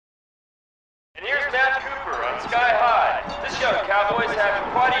sky high. This young cowboy's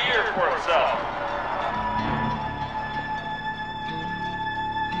having quite a year for himself.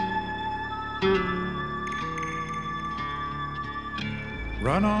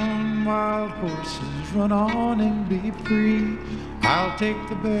 Run on, wild horses, run on and be free. I'll take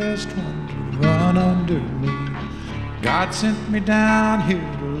the best one to run under me. God sent me down here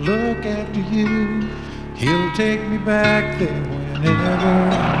to look after you. He'll take me back there whenever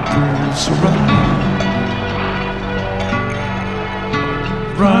I'm through. So run on,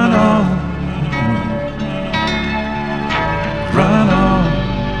 run on, run on.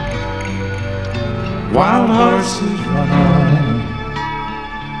 Wild horses, run on.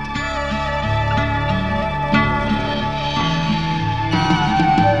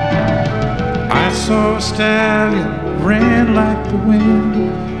 I saw a stallion, ran like the wind.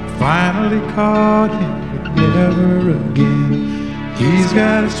 Finally caught him, but never again. He's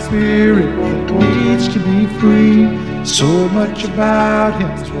got a spirit that needs to be free. So much about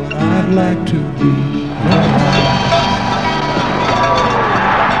him's what I'd like to be.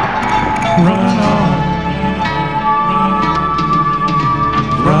 Run on,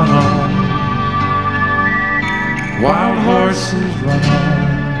 run on, wild horses, run on.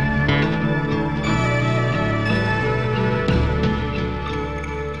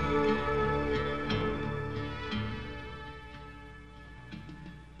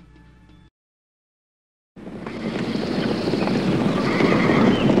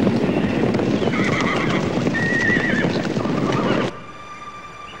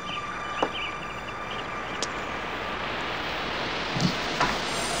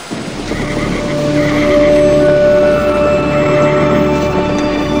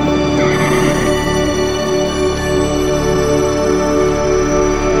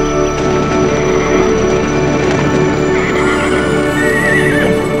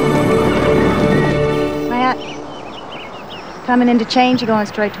 Coming in to change, you're going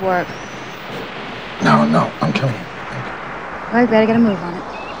straight to work. No, I'm coming in. Well, you better get a move on it.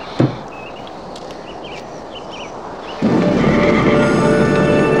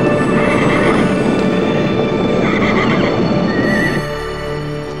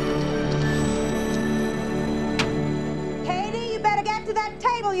 Katie, you better get to that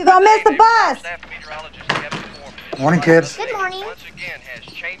table. You're gonna miss the bus. Morning, kids. Good morning.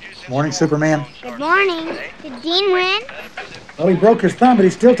 Morning, Superman. Good morning. Did Dean win? Well, he broke his thumb, but he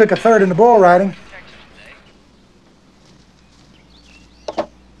still took a third in the bull riding.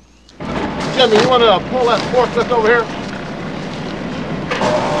 Jimmy, you want to pull that forklift over here?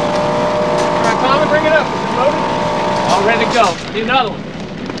 All right, Tommy, bring it up. Is it loaded? All ready to go. Need another one.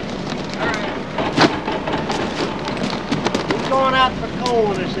 All right. Who's going out for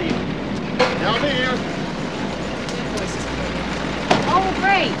coal this evening? Tell me here. Oh,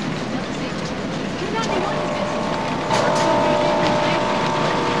 great.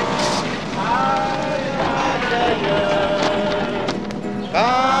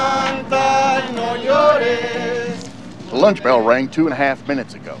 The lunch bell rang 2.5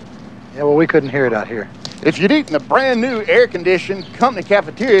 minutes ago. Yeah, well, we couldn't hear it out here. If you'd eaten a brand new air-conditioned company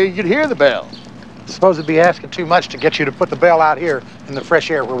cafeteria, you'd hear the bell. I suppose it'd be asking too much to get you to put the bell out here in the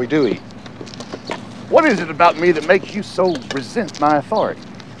fresh air where we do eat. What is it about me that makes you so resent my authority?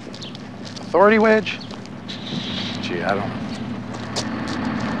 Authority wedge? Gee, I don't know.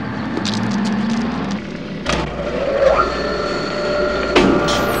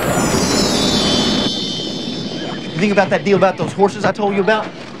 You think about that deal about those horses I told you about?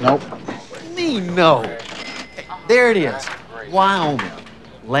 Nope. Me, no. Hey, there it is. Wyoming.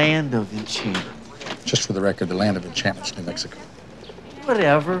 Land of enchantment. Just for the record, the land of enchantment's New Mexico.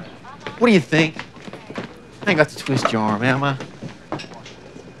 Whatever. What do you think? I ain't got to twist your arm, am I?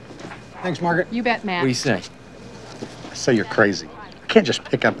 Thanks, Margaret. You bet, Matt. What do you say? I say you're crazy. I can't just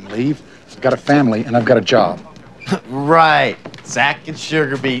pick up and leave. I've got a family and I've got a job. Right. Sack and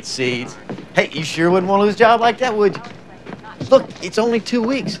sugar beet seeds. Hey, you sure wouldn't want to lose a job like that, would you? Look, it's only 2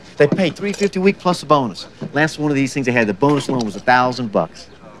 weeks. They pay $350 a week plus a bonus. Last one of these things they had, the bonus loan was $1,000.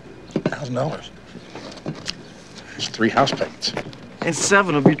 $1,000? There's 3 house payments. And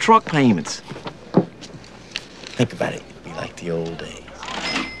 7 of your truck payments. Think about it. It'd be like the old days.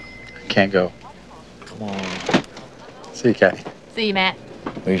 Can't go. Come on. See you, Kathy. See you, Matt.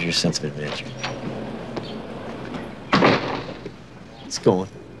 Where's your sense of adventure? It's going.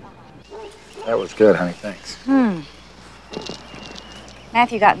 That was good, honey. Thanks.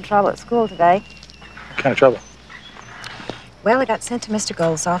 Matthew got in trouble at school today. What kind of trouble? Well, he got sent to Mr.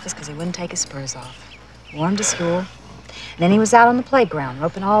 Gold's office because he wouldn't take his spurs off. Wore him to school. And then he was out on the playground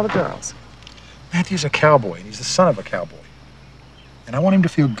roping all the girls. Matthew's a cowboy, and he's the son of a cowboy. And I want him to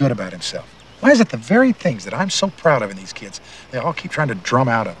feel good about himself. Why is it the very things that I'm so proud of in these kids, they all keep trying to drum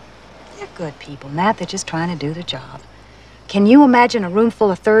out of them? They're good people, Matt. They're just trying to do their job. Can you imagine a room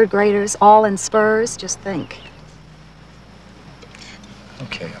full of third graders, all in spurs? Just think.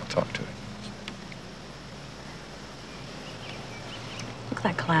 Okay, I'll talk to him. Look at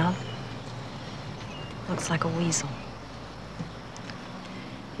that cloud. Looks like a weasel.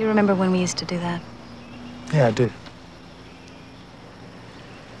 You remember when we used to do that? Yeah, I do.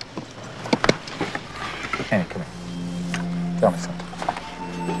 Kenny, come here. Tell me something.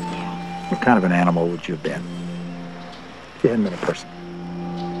 What kind of an animal would you have been if you hadn't been a person?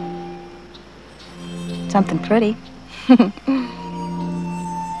 Something pretty. I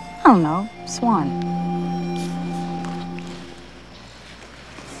don't know. Swan.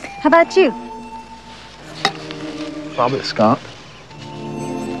 How about you? Probably a skunk.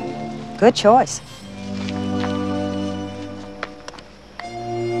 Good choice.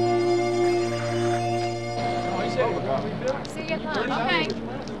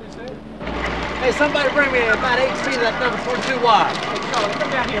 Hey, somebody bring me about 8 feet of that number 42 wire. Hey, Charlie,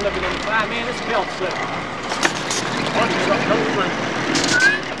 come down here and look at this fire, man. This belt slip.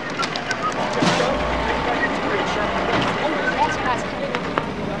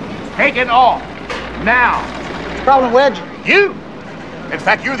 Take it off. Now. Problem, Wedge? You. In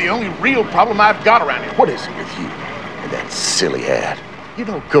fact, you're the only real problem I've got around here. What is it with you and that silly hat? You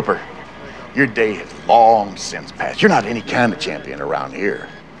know, Cooper, your day has long since passed. You're not any kind of champion around here.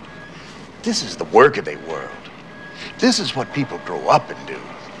 This is the workaday world. This is what people grow up and do.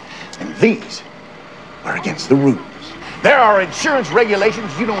 And these are against the rules. There are insurance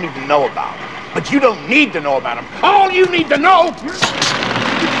regulations you don't even know about. But you don't need to know about them. All you need to know...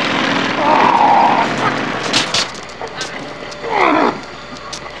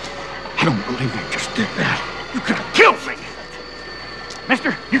 I don't believe you just did that. You could have killed me.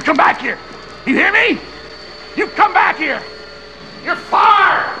 Mister, you come back here. You hear me? You come back here. You're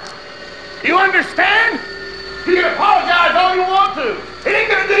fired. You understand? You can apologize all you want to. It ain't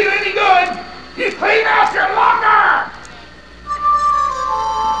gonna do you any good. You clean out your locker.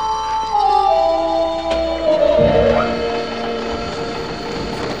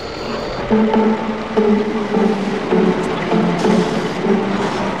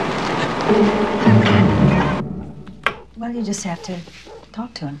 Well, you just have to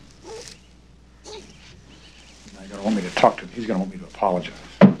talk to him. He's not gonna want me to talk to him. He's gonna want me to apologize.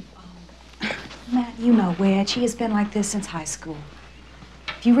 Matt, you know Wedge. He has been like this since high school.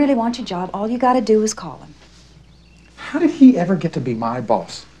 If you really want your job, all you got to do is call him. How did he ever get to be my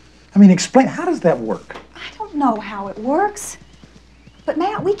boss? I mean, explain, how does that work? I don't know how it works. But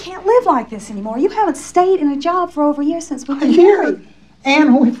Matt, we can't live like this anymore. You haven't stayed in a job for over a year since we've been married.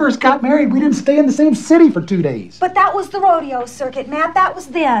 And when we first got married, we didn't stay in the same city for 2 days. But that was the rodeo circuit, Matt. That was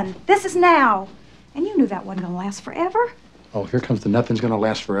then. This is now. And you knew that wasn't going to last forever. Oh, here comes the nothing's gonna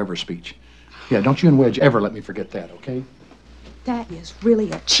last forever speech. Yeah, don't you and Wedge ever let me forget that, okay? That is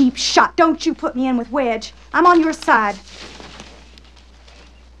really a cheap shot. Don't you put me in with Wedge. I'm on your side.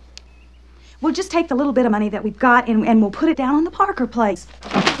 We'll just take the little bit of money that we've got and we'll put it down on the Parker place.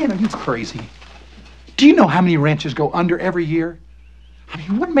 Again, are you crazy? Do you know how many ranches go under every year? I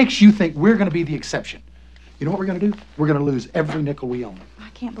mean, what makes you think we're gonna be the exception? You know what we're gonna do? We're gonna lose every nickel we own. I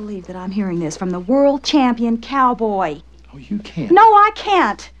can't believe that I'm hearing this from the world champion cowboy. Oh, you can't. No, I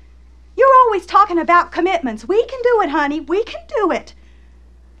can't. You're always talking about commitments. We can do it, honey. We can do it.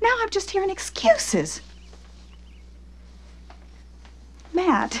 Now I'm just hearing excuses.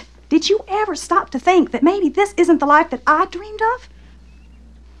 Matt, did you ever stop to think that maybe this isn't the life that I dreamed of?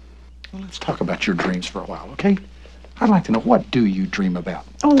 Well, let's talk about your dreams for a while, okay? I'd like to know, what do you dream about?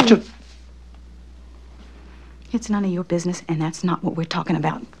 Oh, it's none of your business, and that's not what we're talking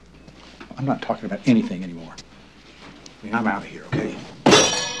about. I'm not talking about anything anymore. I mean, I'm out of here, okay?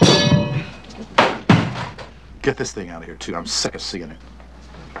 Get this thing out of here, too. I'm sick of seeing it.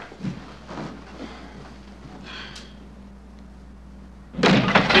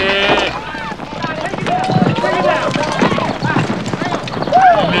 Yeah.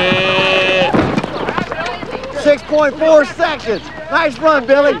 6.4 seconds. Nice run,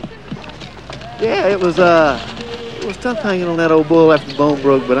 Billy. Yeah, it was tough hanging on that old bull after the bone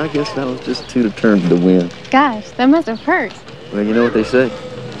broke, but I guess I was just too determined to win. Gosh, that must have hurt. Well, you know what they say.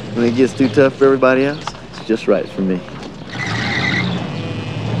 When it gets too tough for everybody else, it's just right for me.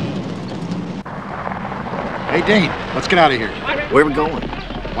 Hey, Dean, let's get out of here. Where are we going?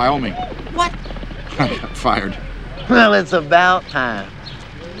 Wyoming. What? I got fired. Well, it's about time.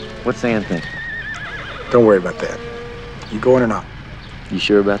 What's Sam think? Don't worry about that. You going or not? You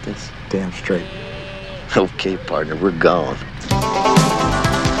sure about this? Damn straight. Okay, partner, we're gone.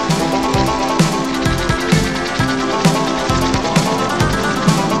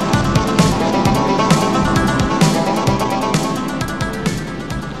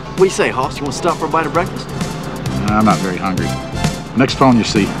 do you say, Hoss? You want to stop for a bite of breakfast? I'm not very hungry. Next phone you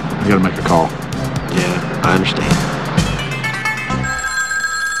see, you gotta make a call. Yeah, I understand.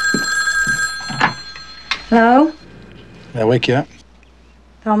 Hello? Did I wake you up?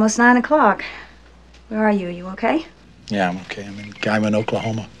 It's almost 9 o'clock. Where are you? Are you okay? Yeah, I'm okay. I'm in Guyman,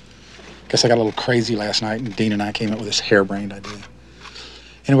 Oklahoma. Guess I got a little crazy last night, and Dean and I came up with this harebrained idea.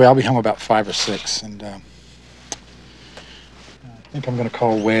 Anyway, I'll be home about 5 or 6, and I think I'm gonna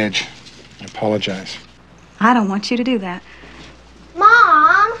call Wedge and apologize. I don't want you to do that.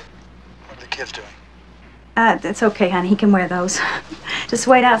 Mom! What are the kids doing? It's okay, honey. He can wear those. Just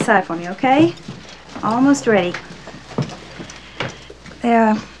wait outside for me, okay? Almost ready.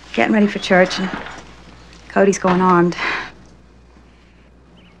 They're getting ready for church, and Cody's going armed.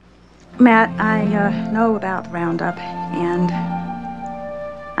 Matt, I know about the roundup, and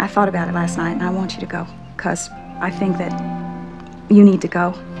I thought about it last night, and I want you to go, because I think that you need to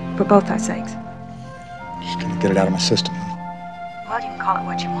go for both our sakes. Just gonna get it out of my system. Well, you can call it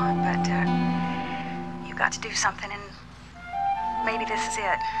what you want, but you got to do something, and maybe this is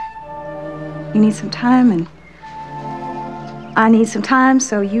it. You need some time, and I need some time,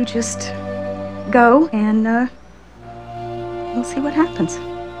 so you just go, and we'll see what happens.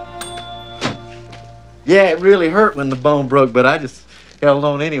 Yeah, it really hurt when the bone broke, but I just held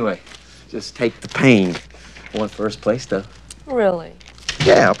on anyway. Just take the pain. Won first place, though. Really?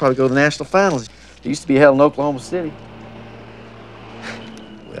 Yeah, I'll probably go to the national finals. It used to be held in Oklahoma City.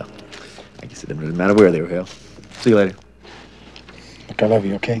 Well, I guess it didn't really matter where they were held. See you later. Look, I love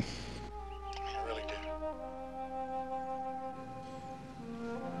you, okay? I really do.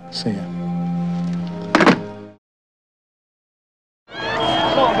 See ya.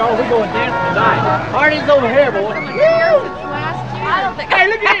 Come on, dog. We're going dancing tonight. Party's over here, boy. I don't think. Hey,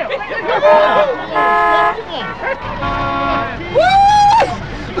 look at him.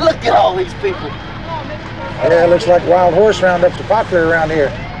 Woo! Look at all these people. Yeah, it looks like wild horse roundups are popular around here.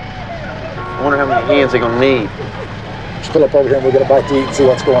 I wonder how many hands they're gonna need. Just pull up over here and we'll get a bite to eat and see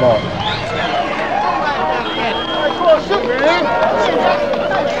what's going on.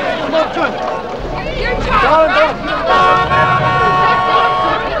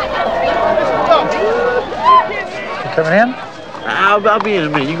 You coming in? I'll be in a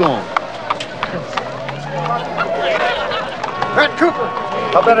minute. You go on. Brett Cooper,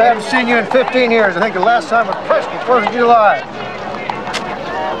 I bet I haven't seen you in 15 years. I think the last time was Christmas, 4th of July.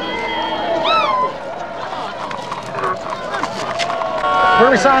 Where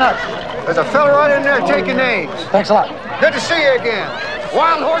do we sign up? There's a fella right in there taking names. Thanks a lot. Good to see you again.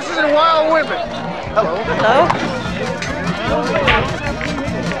 Wild horses and wild women. Hello. Hello?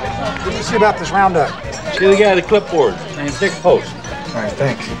 What did you see about this roundup? See the guy at the clipboard. His name's Dick Post. All right,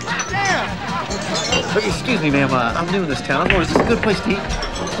 thanks. Look, excuse me, ma'am. I'm new in this town. Is this a good place to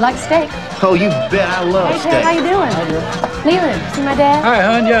eat? Like steak. Oh, you bet. I love Hey, steak. Ted, how you doing? Leland, see my dad? Hi,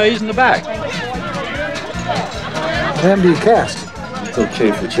 hon. Yeah, he's in the back. When do you cast? It's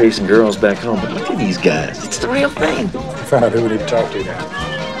okay for chasing girls back home, but look at these guys. It's the real thing. Find out who we need to talk to now.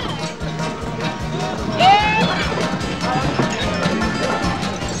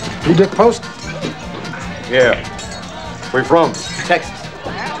 You Dick Post? Yeah. Where you from? Texas.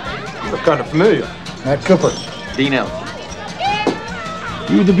 You look kind of familiar. Matt Cooper. Dean Ellis.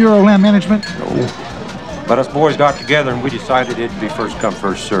 You the Bureau of Land Management? No. But us boys got together and we decided it'd be first come,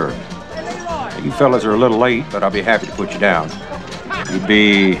 first served. You fellas are a little late, but I'll be happy to put you down. You'd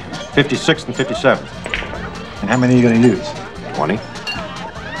be 56th and 57th. And how many are you going to use? 20.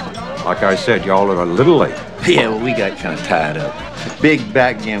 Like I said, y'all are a little late. Yeah, well, we got kind of tied up. Big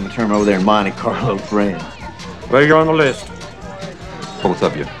backgammon tournament over there in Monte Carlo, France. Well, you're on the list. Both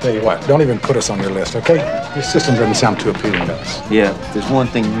of you. Tell you what, don't even put us on your list, okay? Your system doesn't sound too appealing to us. Yeah, there's one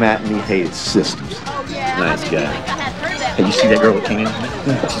thing Matt and me hate, it's systems. Nice guy. Hey, you see that girl that came in?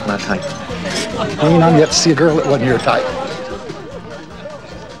 Yeah, she's my type. Well, you know, I'm yet to see a girl that wasn't your type.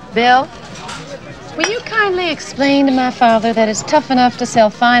 Bill, will you kindly explain to my father that it's tough enough to sell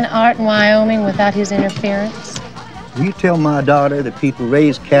fine art in Wyoming without his interference? Will you tell my daughter that people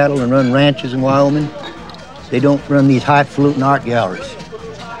raise cattle and run ranches in Wyoming? They don't run these highfalutin art galleries.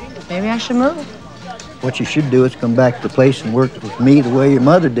 Maybe I should move. What you should do is come back to the place and work with me the way your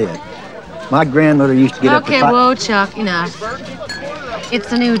mother did. My grandmother used to get up Okay, at whoa, Chuck, enough.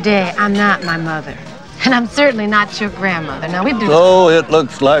 It's a new day. I'm not my mother. And I'm certainly not your grandmother. Now, we do... So it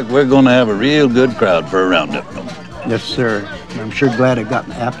looks like we're going to have a real good crowd for a roundup. Yes, sir. I'm sure glad I got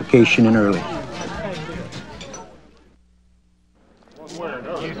my application in early.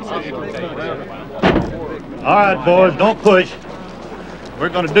 All right, boys, don't push. We're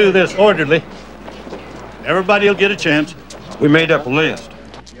going to do this orderly. Everybody will get a chance. We made up a list.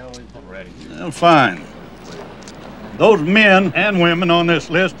 Well, fine. Those men and women on this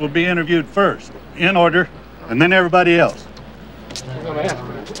list will be interviewed first, in order, and then everybody else.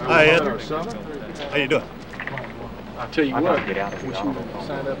 Hi, Ed. How you doing? I'll tell you what. Get out of here.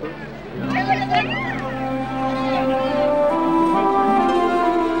 Sign up.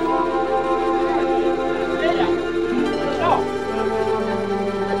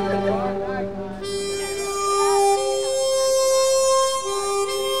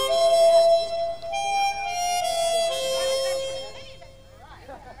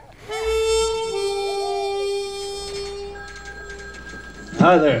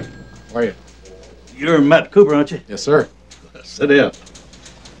 Hi there. How are you? You're Matt Cooper, aren't you? Yes, sir. Sit down.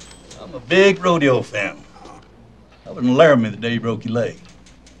 I'm a big rodeo fan. I was in Laramie the day you broke your leg.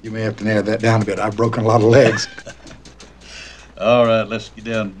 You may have to narrow that down a bit. I've broken a lot of legs. All right, let's get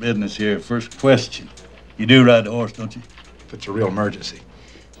down to business here. First question. You do ride the horse, don't you? If it's a real emergency.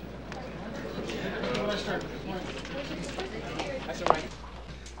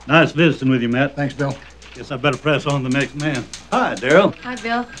 Nice visiting with you, Matt. Thanks, Bill. Guess I better press on to the next man. Hi, Daryl. Hi,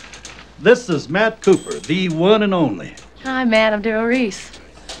 Bill. This is Matt Cooper, the one and only. Hi, Matt. I'm Daryl Reese.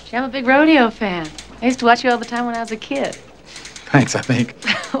 Gee, I'm a big rodeo fan. I used to watch you all the time when I was a kid. Thanks, I think.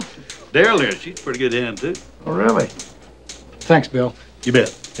 Daryl here, she's a pretty good hand, too. Oh, really? Thanks, Bill. You bet.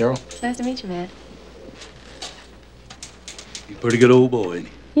 Daryl? It's nice to meet you, Matt. You're a pretty good old boy, ain't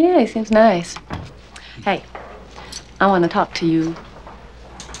he? Yeah, he seems nice. Hey, I want to talk to you.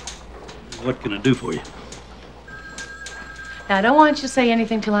 What can I do for you? Now, I don't want you to say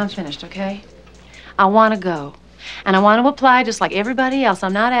anything till I'm finished, okay? I want to go. And I want to apply just like everybody else.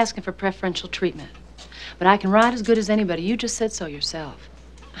 I'm not asking for preferential treatment. But I can ride as good as anybody. You just said so yourself.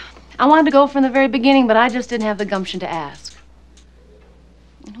 I wanted to go from the very beginning, but I just didn't have the gumption to ask.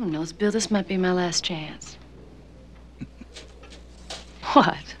 Who knows, Bill, this might be my last chance.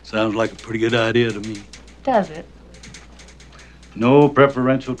 What? Sounds like a pretty good idea to me. Does it? No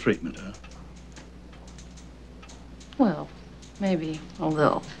preferential treatment, huh? Well, maybe a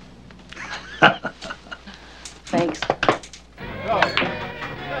little. Thanks.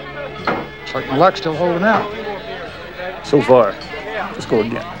 Looks like my luck's still holding out. So far. Let's go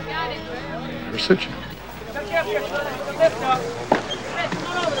again. Never suit you.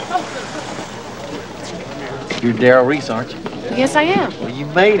 You're Daryl Reese, aren't you? Yes, I am. Well, you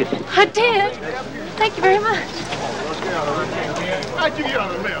made it. I did. Thank you very much. How'd you get on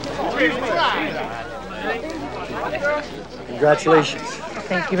the list? Congratulations.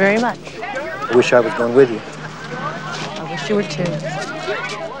 Thank you very much. I wish I was going with you. I wish you were too.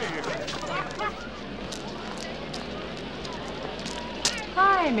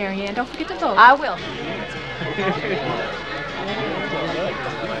 Hi, Marianne. Don't forget to vote. I will.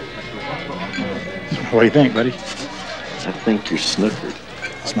 What do you think, buddy? I think you're snookered.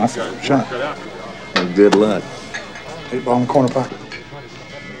 It's my favorite shot. Well, good luck. 8 ball in the corner pocket.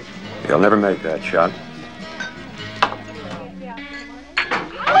 He'll never make that shot.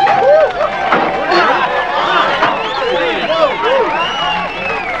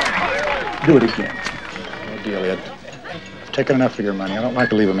 Do it again. No deal, Ed. I've taken enough of your money. I don't like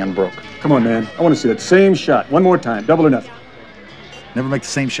to leave a man broke. Come on, man. I want to see that same shot. One more time. Double or nothing. Never make the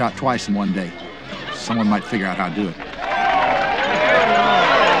same shot twice in one day. Someone might figure out how to do it.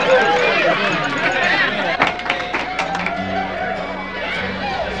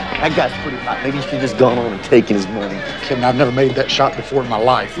 That guy's pretty hot. Maybe you should have just gone on and taken his money. Kevin, I've never made that shot before in my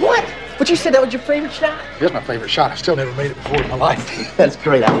life. What? But you said that was your favorite shot? Here's my favorite shot. I've still never made it before in my life. That's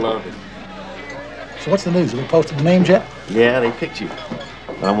great. I love it. So what's the news? Have we posted the names yet? Yeah, they picked you.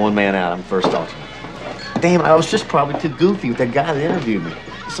 But I'm one man out. I'm first alternate. Damn, I was just probably too goofy with that guy that interviewed me.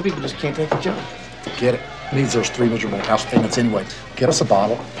 Some people just can't take a joke. Get it. Needs those 3 miserable house payments anyway. Get us a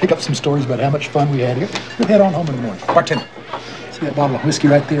bottle, pick up some stories about how much fun we had here. We'll head on home in the morning. Bartender, see that bottle of whiskey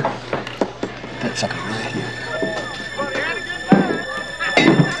right there? That sucker right here.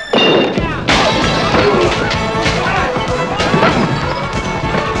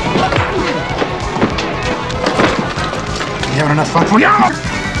 You having enough fun for you?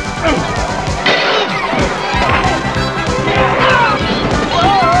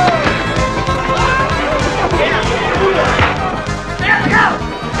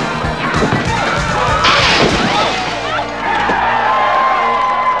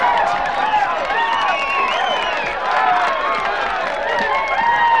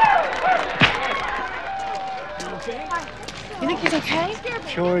 You think he's okay?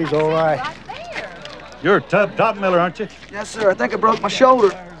 Sure, he's all right. You're Top Miller, aren't you? Yes, sir. I think I broke my shoulder.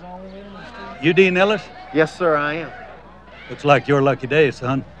 You Dean Ellis? Yes, sir, I am. Looks like your lucky day,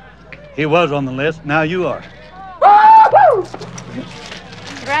 son. He was on the list. Now you are.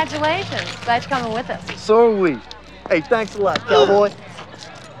 Congratulations. Glad you're coming with us. So are we. Hey, thanks a lot, cowboy.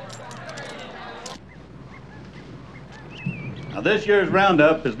 Now, this year's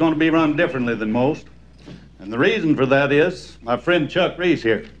roundup is going to be run differently than most. And the reason for that is my friend Chuck Reese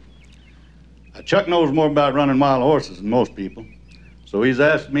here. Chuck knows more about running wild horses than most people. So he's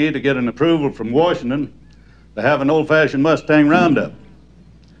asked me to get an approval from Washington to have an old-fashioned Mustang roundup.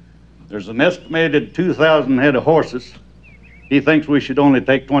 There's an estimated 2,000 head of horses. He thinks we should only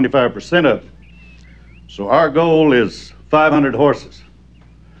take 25% of them. So our goal is 500 horses.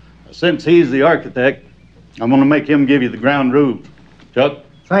 Since he's the architect, I'm going to make him give you the ground rules. Chuck?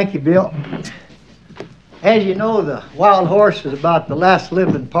 Thank you, Bill. As you know, the wild horse is about the last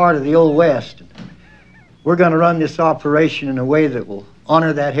living part of the Old West. We're going to run this operation in a way that will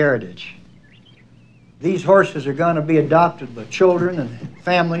honor that heritage. These horses are going to be adopted by children and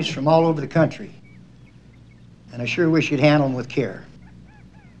families from all over the country. And I sure wish you'd handle them with care.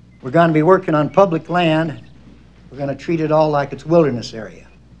 We're going to be working on public land. We're going to treat it all like it's wilderness area.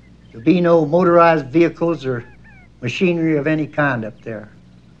 There'll be no motorized vehicles or machinery of any kind up there.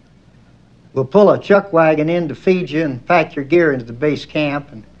 We'll pull a chuck wagon in to feed you and pack your gear into the base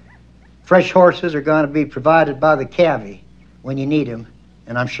camp, and fresh horses are going to be provided by the cavvy when you need them,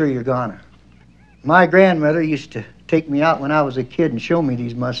 and I'm sure you're gonna. My grandmother used to take me out when I was a kid and show me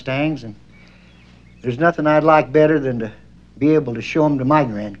these Mustangs, and there's nothing I'd like better than to be able to show them to my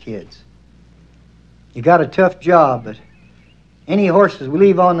grandkids. You got a tough job, but any horses we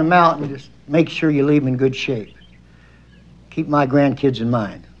leave on the mountain, just make sure you leave them in good shape. Keep my grandkids in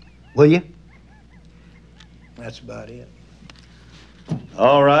mind, will you? That's about it.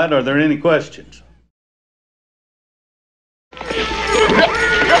 All right, are there any questions?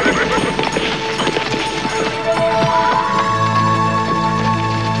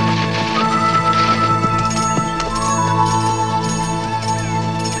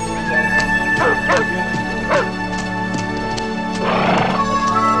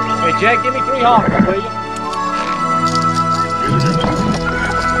 Hey, Jack, give me 3 honkers, will you?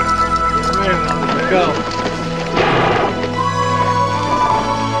 Let's go.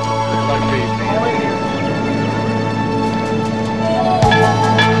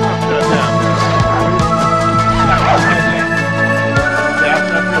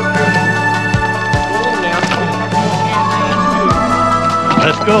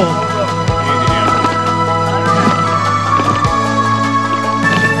 Let's go.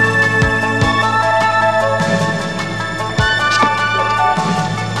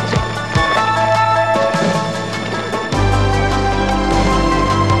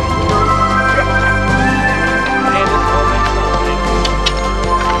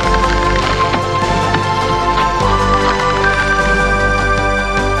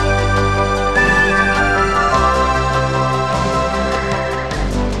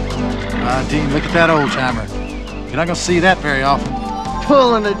 Dean, look at that old timer. You're not gonna see that very often.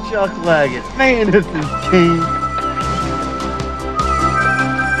 Pulling a chuck wagon. Man, this is keen.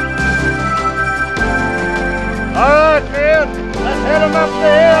 All right, man. Let's head him up the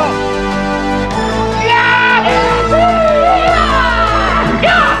hill.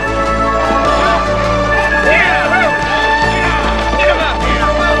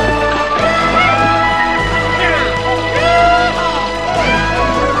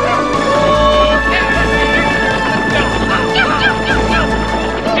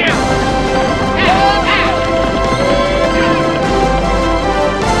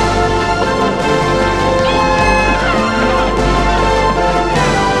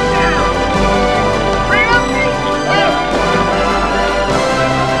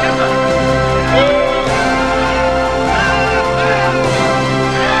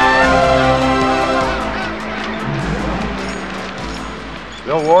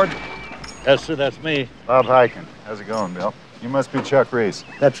 Bill Ward? Yes, sir, that's me. Bob Hyken. How's it going, Bill? You must be Chuck Reese.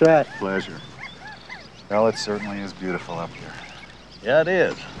 That's right. Pleasure. Well, it certainly is beautiful up here. Yeah, it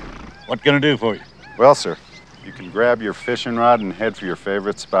is. What can I do for you? Well, sir, you can grab your fishing rod and head for your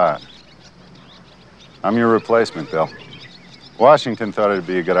favorite spot. I'm your replacement, Bill. Washington thought it'd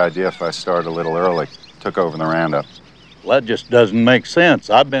be a good idea if I started a little early, took over the roundup. Well, that just doesn't make sense.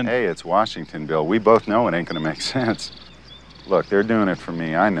 Hey, it's Washington, Bill. We both know it ain't gonna make sense. Look, they're doing it for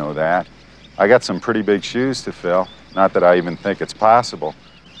me, I know that. I got some pretty big shoes to fill. Not that I even think it's possible.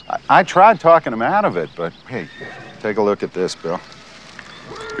 I tried talking them out of it, but hey, take a look at this, Bill.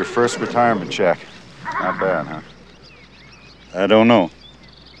 Your first retirement check. Not bad, huh? I don't know.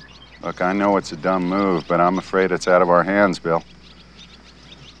 Look, I know it's a dumb move, but I'm afraid it's out of our hands, Bill.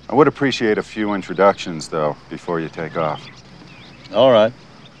 I would appreciate a few introductions, though, before you take off. All right.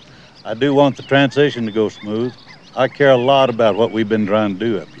 I do want the transition to go smooth. I care a lot about what we've been trying to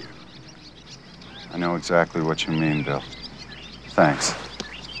do up here. I know exactly what you mean, Bill. Thanks.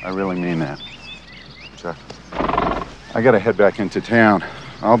 I really mean that. I gotta head back into town.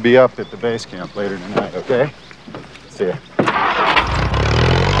 I'll be up at the base camp later tonight, okay? See ya.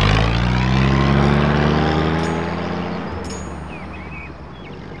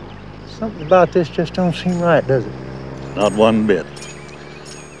 Something about this just don't seem right, does it? Not one bit.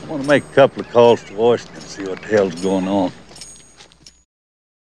 I want to make a couple of calls to Washington and see what the hell's going on.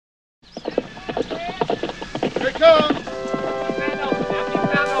 Here it comes.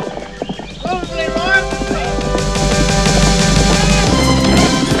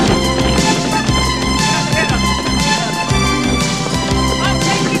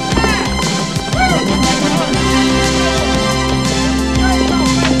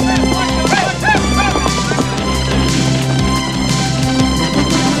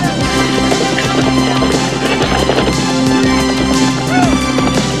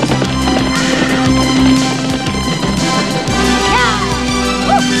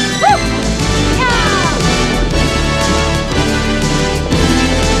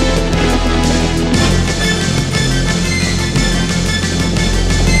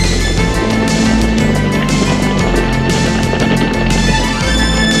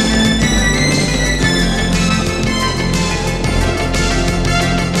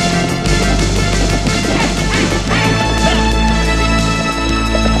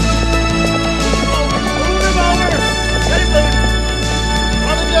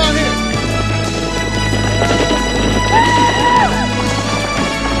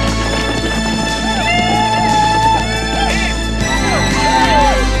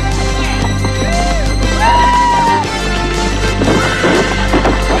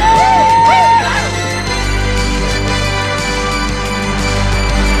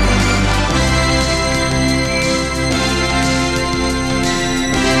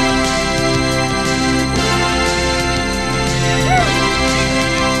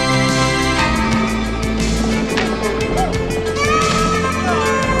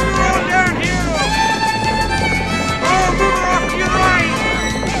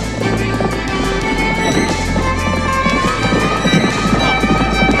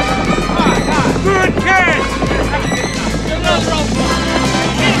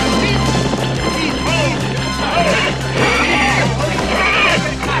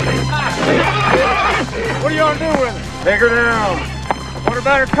 What are you gonna do with her? Take her down. What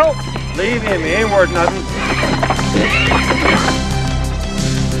about her coat? Leave him. He ain't worth nothing.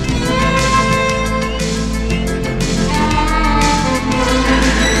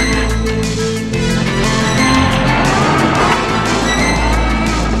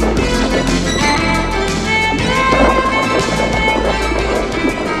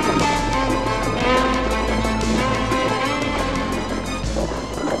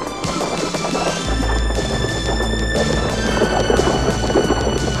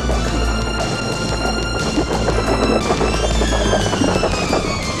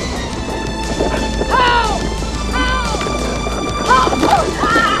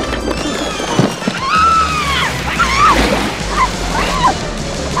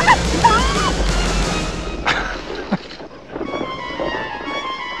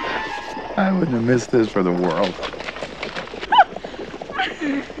 I wouldn't have missed this for the world.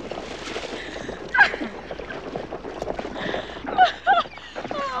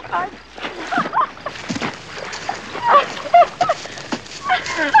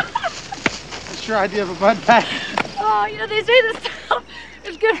 What's your idea of a bud pack? Oh, you know, they say this stuff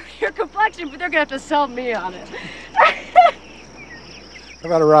is good for your complexion, but they're gonna have to sell me on it. How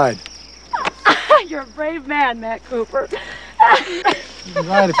about a ride? You're a brave man, Matt Cooper. You can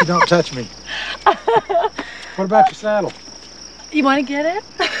ride if you don't touch me. What about your saddle? You want to get it?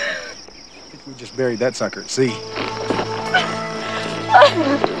 I think we just buried that sucker at sea.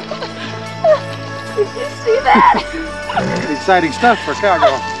 Did you see that? Pretty exciting stuff for a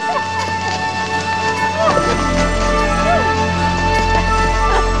cowgirl.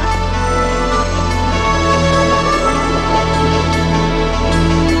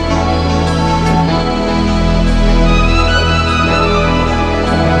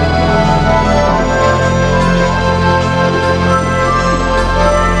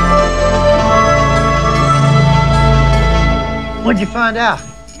 What'd you find out?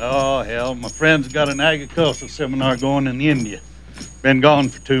 Oh, hell, my friend's got an agricultural seminar going in India. Been gone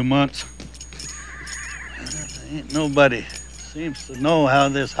for 2 months. Ain't nobody seems to know how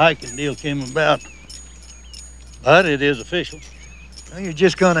this hiking deal came about. But it is official. Well, you're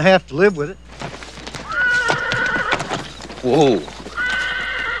just gonna have to live with it. Whoa.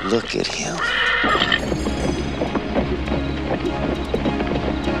 Look at him.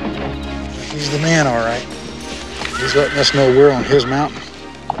 He's the man, all right. He's letting us know we're on his mountain.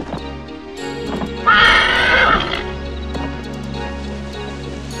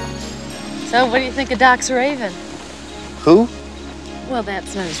 So, what do you think of Doc's Raven? Who? Well,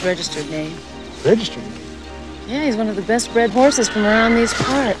 that's not his registered name. Registered? Yeah, he's one of the best bred horses from around these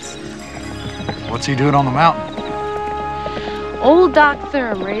parts. What's he doing on the mountain? Old Doc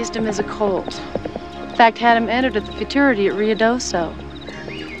Thurm raised him as a colt. In fact, had him entered at the futurity at Rio Doso.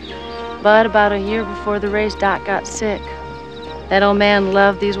 But about a year before the race, Doc got sick. That old man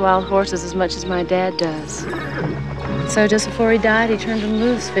loved these wild horses as much as my dad does. So just before he died, he turned them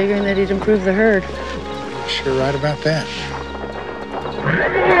loose, figuring that he'd improve the herd. Sure right about that.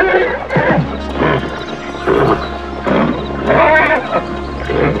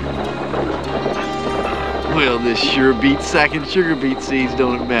 Well, this sure beats sacking sugar beet seeds,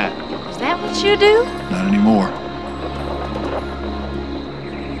 don't it, Matt? Is that what you do? Not anymore.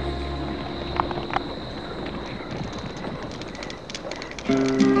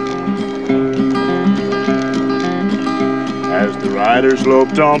 As the riders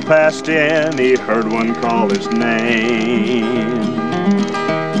loped on past him, he heard one call his name.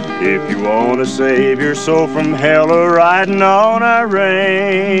 If you want to save your soul from hell or riding on our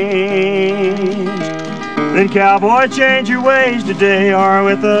range, then cowboy, change your ways today, or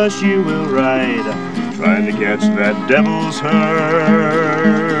with us you will ride, trying to catch that devil's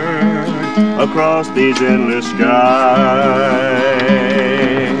herd across these endless skies.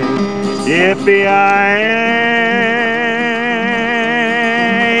 Yippee-yi-yi,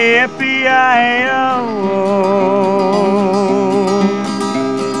 yippee-yi-yi-oh.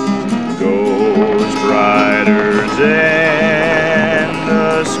 Ghost riders in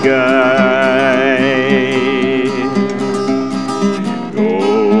the sky.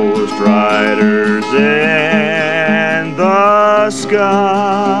 Ghost riders in the sky.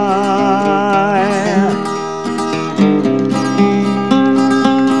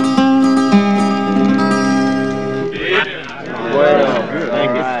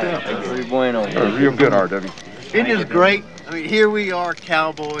 Real good, R.W. It is great. I mean, here we are,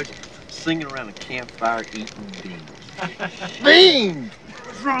 cowboys, singing around a campfire, eating beans. Beans!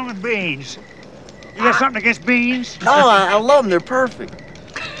 What's wrong with beans? You got something against beans? Oh, I love them. They're perfect.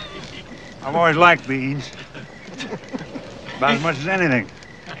 I've always liked beans. About as much as anything.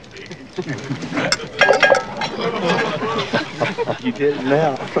 You did it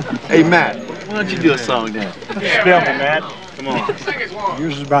now. Hey, Matt, why don't you do a song now? Spill me, Matt. Come on.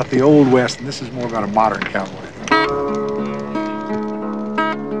 Yours is about the Old West, and this is more about a modern cowboy.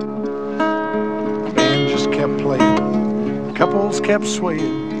 The band just kept playing. Couples kept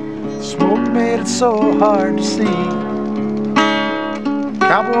swaying. The smoke made it so hard to see.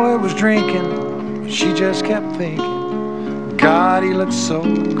 Cowboy was drinking, but she just kept thinking, God, he looks so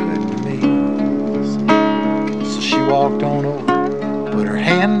good to me. So she walked on over, put her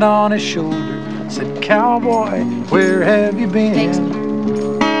hand on his shoulder, said, Cowboy, where have you been? Thanks.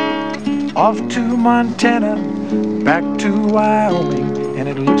 Off to Montana, back to Wyoming, and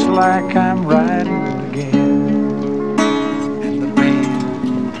it looks like I'm riding again. And the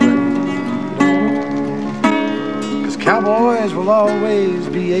band played on, 'cause cowboys will always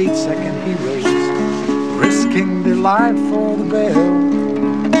be 8-second heroes, risking their life for the bell,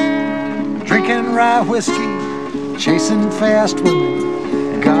 drinking rye whiskey, chasing fast women.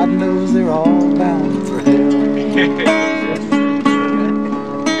 God knows they're all bound for hell.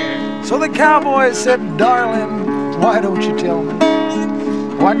 So the cowboy said, darling, why don't you tell me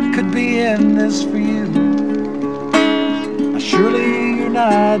what could be in this for you? Surely you're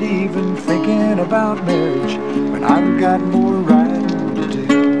not even thinking about marriage, but I've got more riding to do.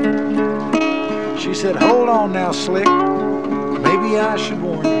 She said, hold on now, Slick, maybe I should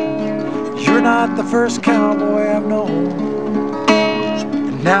warn you, you're not the first cowboy I've known.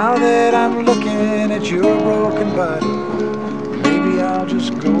 Now that I'm looking at your broken body, maybe I'll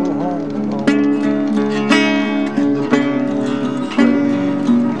just go home alone. And the band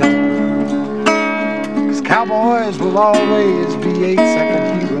played on, 'cause cowboys will always be 8-second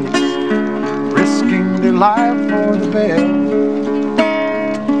heroes, risking their life for the bell,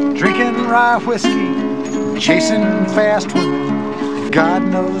 drinking rye whiskey, chasing fast women. God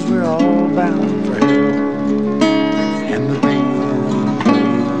knows we're all bound for hell. And the band,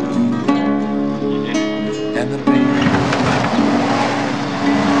 and the band.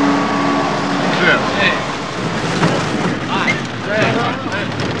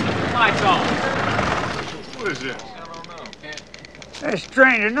 Lights on. What is this? Hey,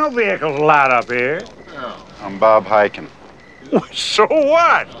 stranger, no vehicles allowed up here. I'm Bob Hiken. So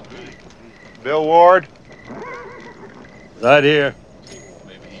what? Bill Ward? Right here.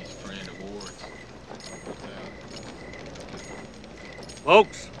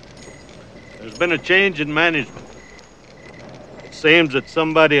 Folks, there's been a change in management. It seems that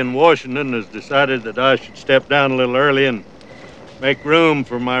somebody in Washington has decided that I should step down a little early and make room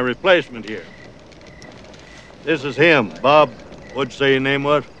for my replacement here. This is him, Bob. What'd you say your name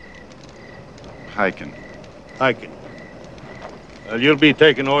was? Hiking. Hiking. Well, you'll be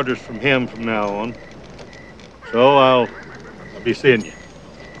taking orders from him from now on. So I'll be seeing you.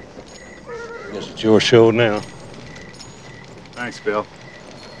 Guess it's your show now. Thanks, Bill.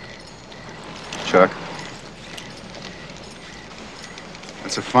 Chuck.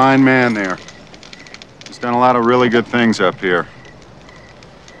 That's a fine man there. He's done a lot of really good things up here.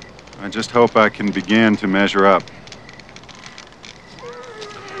 I just hope I can begin to measure up.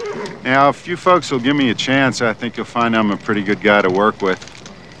 Now, if you folks will give me a chance, I think you'll find I'm a pretty good guy to work with.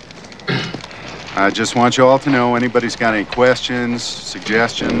 I just want you all to know, anybody's got any questions,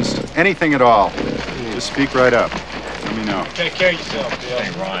 suggestions, anything at all, just speak right up. Let me know. Take care of yourself, Bill.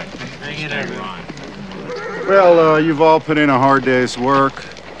 Hey, Ryan. Hang in there, Ryan. Well, you've all put in a hard day's work,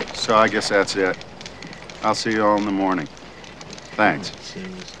 so I guess that's it. I'll see you all in the morning. Thanks.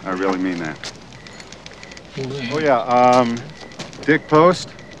 I really mean that. Oh, yeah, Dick Post?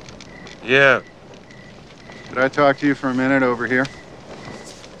 Yeah. Could I talk to you for a minute over here?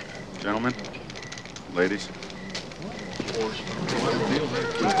 Gentlemen? Ladies?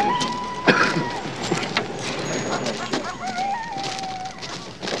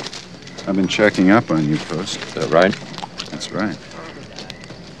 I've been checking up on you, Post. Is that right? That's right.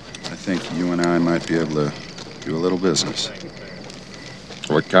 I think you and I might be able to do a little business.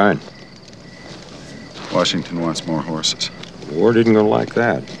 What kind? Washington wants more horses. Ward isn't gonna like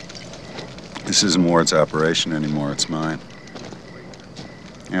that. This isn't Ward's operation anymore, it's mine.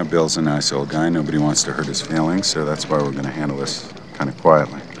 Yeah, Bill's a nice old guy. Nobody wants to hurt his feelings, so that's why we're gonna handle this kind of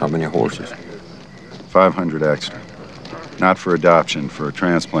quietly. How many horses? 500 extra. Not for adoption, for a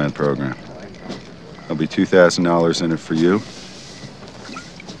transplant program. There'll be $2,000 in it for you.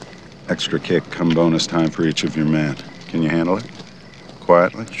 Extra kick come bonus time for each of your men. Can you handle it?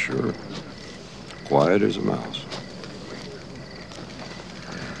 Quietly? Sure. Quiet as a mouse.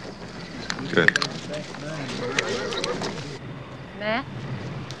 Good. Matt?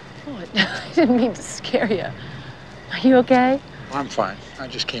 What? I didn't mean to scare you. Are you okay? I'm fine. I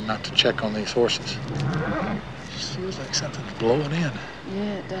just came out to check on these horses. It just feels like something's blowing in.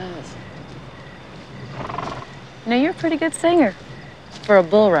 Yeah, it does. You know, you're a pretty good singer for a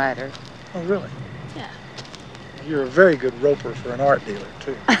bull rider. Oh, really? Yeah. You're a very good roper for an art dealer,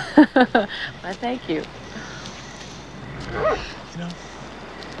 too. Why, thank you. You know,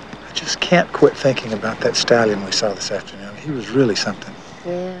 I just can't quit thinking about that stallion we saw this afternoon. He was really something.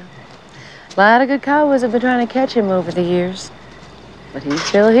 Yeah. A lot of good cowboys have been trying to catch him over the years. But he's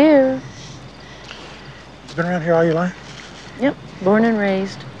still here. You've been around here all your life? Yep, born and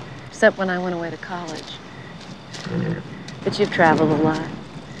raised. Except when I went away to college. But you've traveled a lot.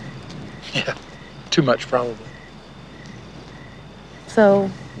 Yeah, too much probably. So,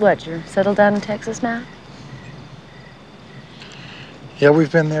 what, you're settled down in Texas now? Yeah,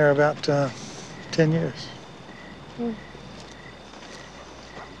 we've been there about 10 years. Hmm.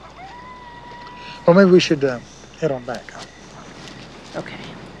 Well, maybe we should head on back, huh? Okay.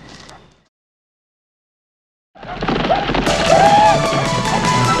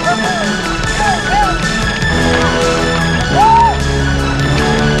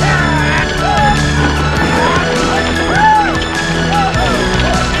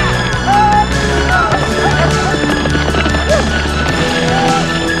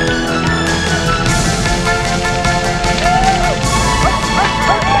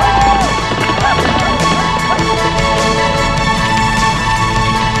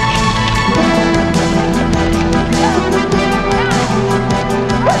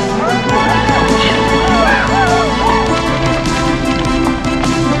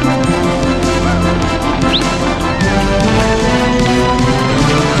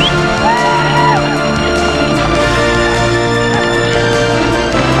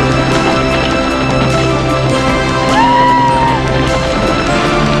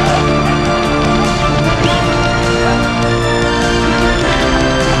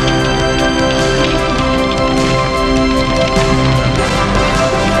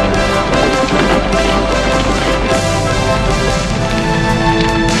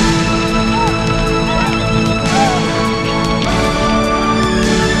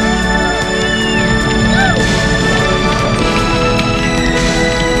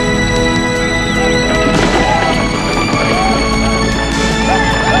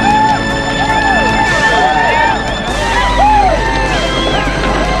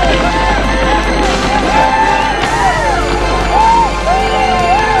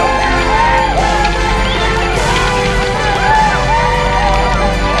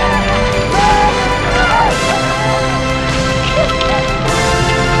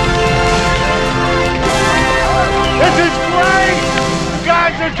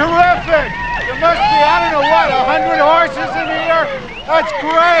 terrific! There must be, I don't know what, 100 horses in here? That's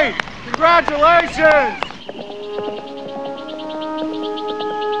great! Congratulations!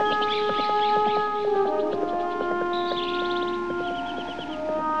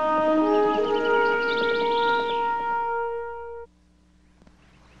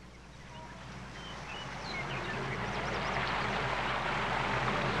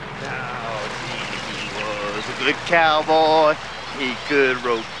 Good cowboy, he could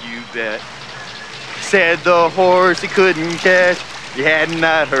rope, you bet. Said the horse he couldn't catch, you hadn't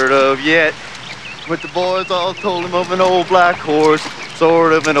not heard of yet. But the boys all told him of an old black horse,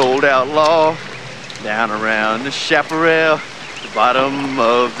 sort of an old outlaw, down around the chaparral, the bottom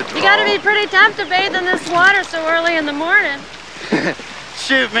of the draw. You gotta be pretty tough to bathe in this water so early in the morning.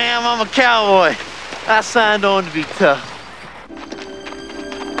 Shoot, ma'am, I'm a cowboy. I signed on to be tough.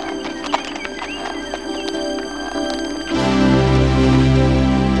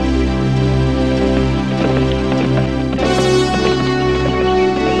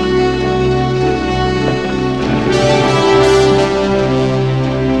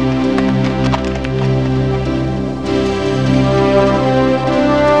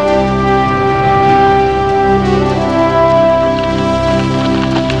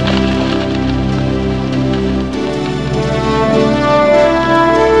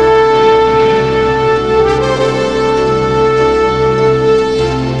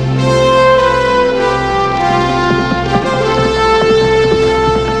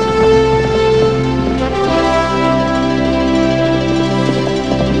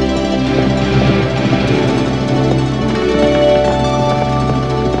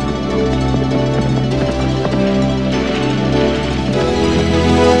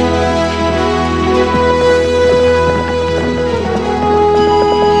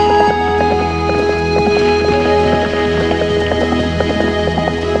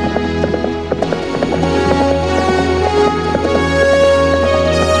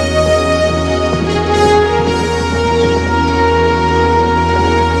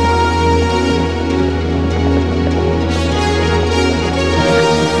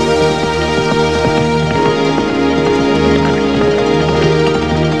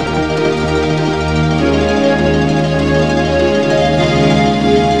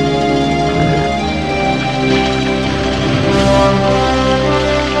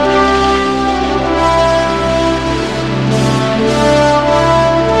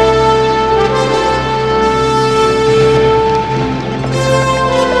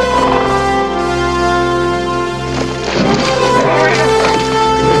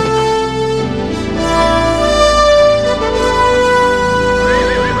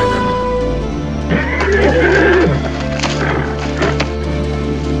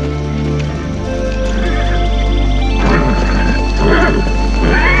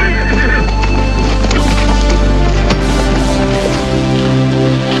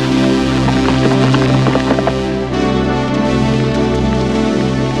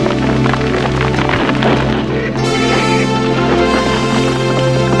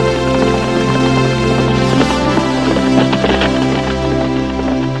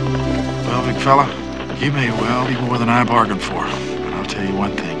 Fella, you may well be more than I bargained for, but I'll tell you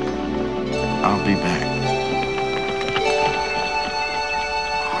one thing. I'll be back.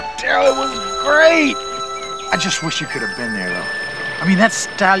 Oh, Daryl, it was great. I just wish you could have been there, though. I mean, that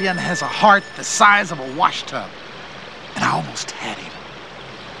stallion has a heart the size of a wash tub. And I almost had him.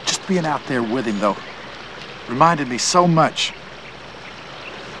 Just being out there with him, though, reminded me so much.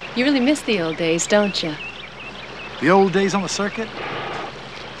 You really miss the old days, don't you? The old days on the circuit?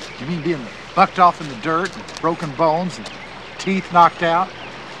 You mean being bucked off in the dirt and broken bones and teeth knocked out?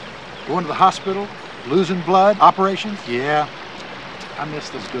 Going to the hospital, losing blood, operations? Yeah, I miss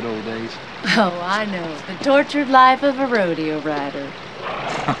those good old days. Oh, I know. The tortured life of a rodeo rider.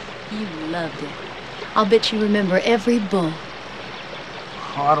 You loved it. I'll bet you remember every bull.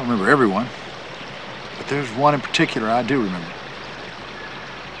 Oh, I don't remember everyone. But there's one in particular I do remember.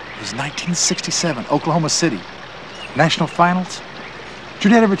 It was 1967, Oklahoma City. National finals. Did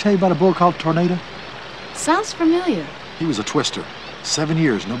your dad ever tell you about a bull called Tornado? Sounds familiar. He was a twister. 7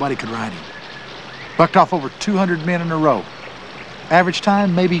 years, nobody could ride him. Bucked off over 200 men in a row. Average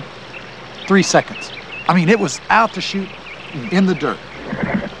time, maybe 3 seconds. I mean, it was out to shoot in the dirt.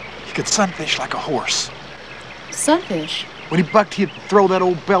 He could sunfish like a horse. Sunfish? When he bucked, he'd throw that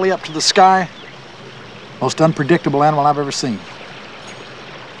old belly up to the sky. Most unpredictable animal I've ever seen.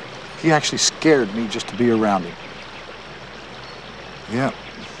 He actually scared me just to be around him. Yeah.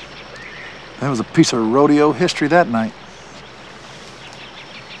 That was a piece of rodeo history that night.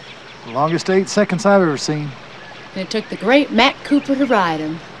 The longest 8 seconds I've ever seen. And it took the great Mac Cooper to ride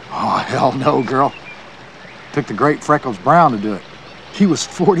him. Oh, hell no, girl. Took the great Freckles Brown to do it. He was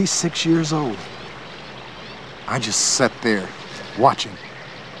 46 years old. I just sat there watching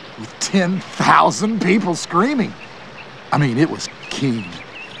with 10,000 people screaming. I mean, it was keen.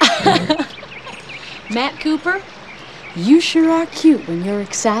 Matt Cooper, you sure are cute when you're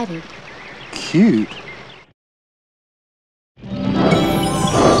excited. Cute?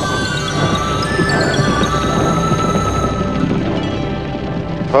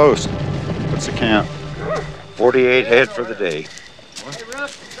 Post. What's the count? 48 head for the day.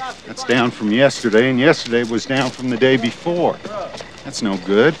 That's down from yesterday, and yesterday was down from the day before. That's no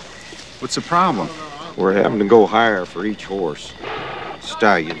good. What's the problem? We're having to go higher for each horse.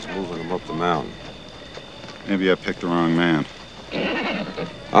 Stallions moving them up the mountain. Maybe I picked the wrong man.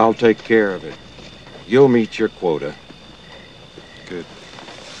 I'll take care of it. You'll meet your quota. Good.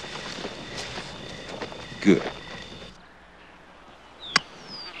 Good.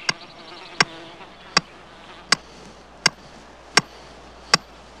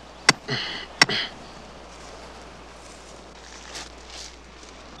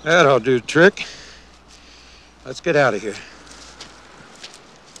 That'll do the trick. Let's get out of here.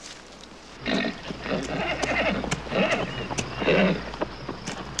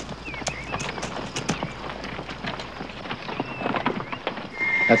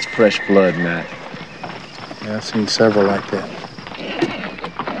 That's fresh blood, Matt. Yeah, I've seen several like that.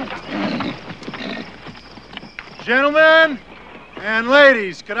 Gentlemen and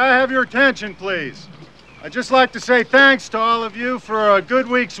ladies, could I have your attention, please? I'd just like to say thanks to all of you for a good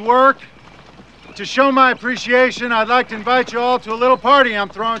week's work. To show my appreciation, I'd like to invite you all to a little party I'm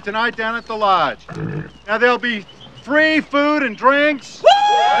throwing tonight down at the lodge. Now, there'll be free food and drinks.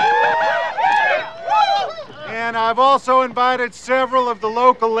 And I've also invited several of the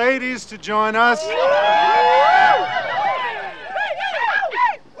local ladies to join us.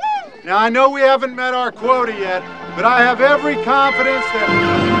 Now, I know we haven't met our quota yet, but I have every confidence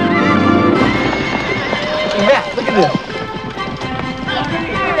that... Matt, look at this.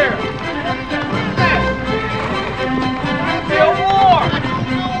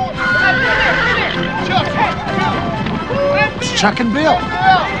 It's Chuck and Bill.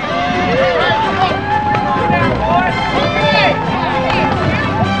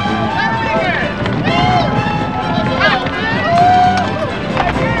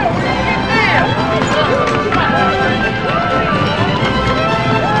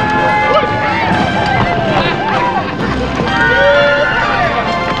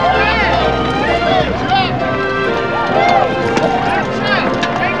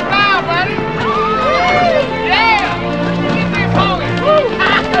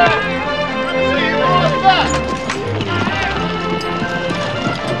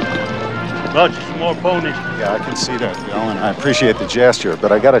 Brought you some more ponies. Yeah, I can see that, Bill, and I appreciate the gesture,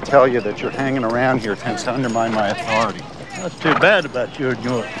 but I gotta tell you that you're hanging around here tends to undermine my authority. That's too bad about you and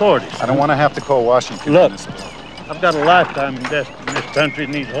your authorities. I don't want to have to call Washington Look, on this, Bill. I've got a lifetime invested in this country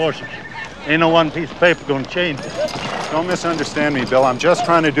and these horses. Ain't no one piece of paper gonna change it. Don't misunderstand me, Bill. I'm just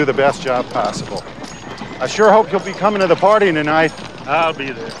trying to do the best job possible. I sure hope you'll be coming to the party tonight. I'll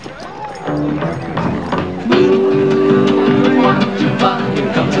be there.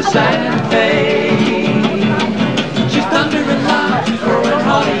 Here comes the Santa Fe. She's thunder and loud, she's roaring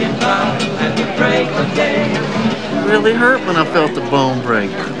haughty and proud at the break of day. It really hurt when I felt the bone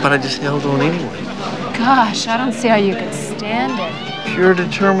break, but I just held on anyway. Gosh, I don't see how you could stand it. Pure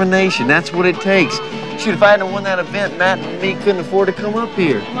determination, that's what it takes. Shoot, if I hadn't won that event, Matt and me couldn't afford to come up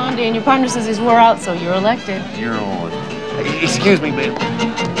here. Come on, Dan, your partner says he's wore out, so you're elected. You're on. Excuse me, man.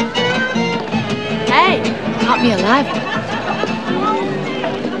 Hey, caught me alive.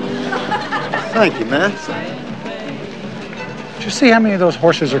 Thank you, man. Did you see how many of those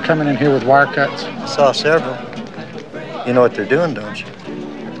horses are coming in here with wire cuts? I saw several. You know what they're doing, don't you?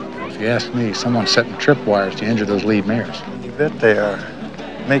 If you ask me, someone's setting trip wires to injure those lead mares. You bet they are.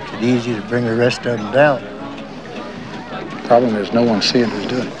 Makes it easy to bring the rest of them down. Problem is, no one's seeing who's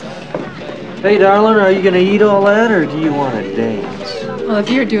doing it. Hey, darling, are you going to eat all that, or do you want to dance? Well, if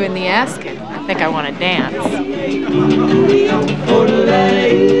you're doing the asking, I think I want to dance.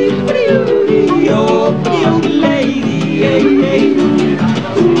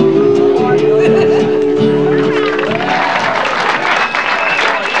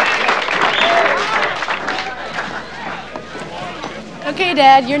 Okay,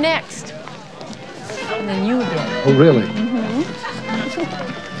 Dad, you're next. And then you again. Oh, really?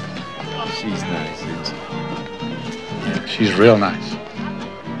 She's nice, isn't she? Yeah, she's real nice.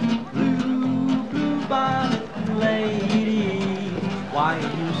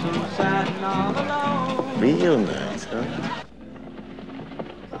 Real nice, huh?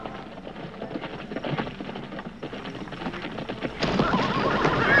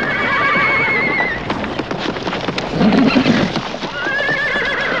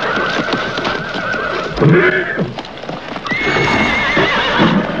 And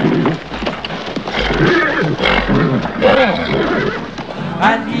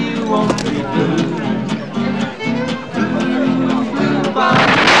you won't be blue.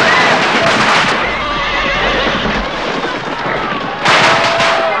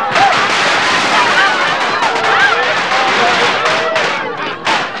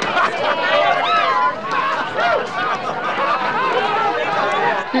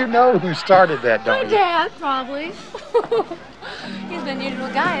 You know who started that, don't My you? dad, probably. He's an unusual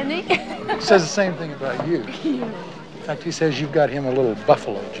guy, isn't he? He says the same thing about you. In fact, he says you've got him a little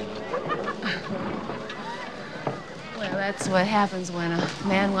buffalo gene. Well, that's what happens when a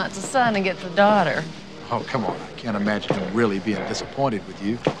man wants a son and gets a daughter. Oh, come on. I can't imagine him really being disappointed with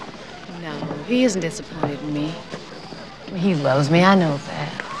you. No, he isn't disappointed in me. He loves me, I know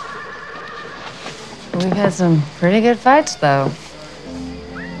that. But we've had some pretty good fights, though.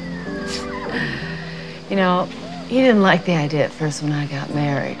 You know, he didn't like the idea at first when I got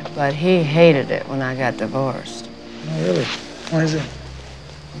married, but he hated it when I got divorced. Oh, really? Why is it?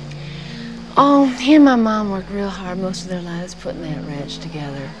 Oh, he and my mom worked real hard most of their lives putting that ranch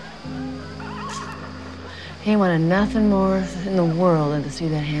together. He wanted nothing more in the world than to see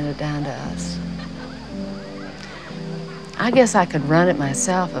that handed down to us. I guess I could run it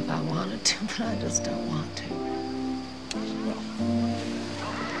myself if I wanted to, but I just don't want to.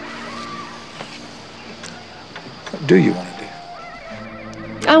 What do you want to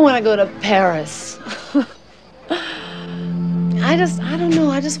do? I want to go to Paris. I don't know,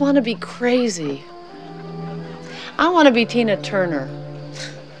 I just want to be crazy. I want to be Tina Turner.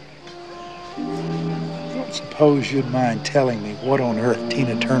 I don't suppose you'd mind telling me what on earth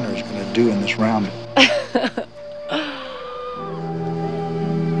Tina Turner's going to do in this roundup.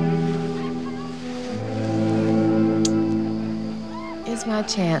 It's my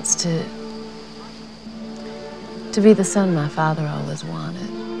chance to be the son my father always wanted.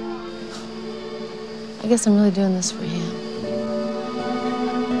 I guess I'm really doing this for him.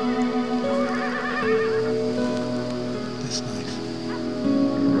 That's nice.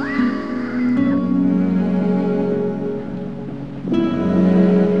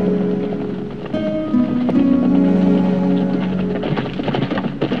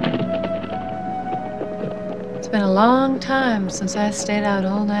 It's been a long time since I stayed out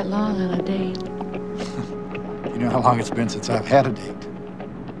all night long on a date. You know how long it's been since I've had a date?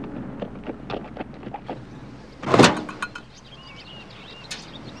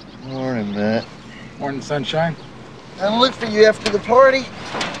 Morning, Matt. Morning, sunshine. I looked for you after the party.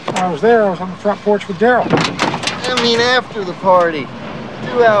 I was there. I was on the front porch with Daryl. I mean after the party.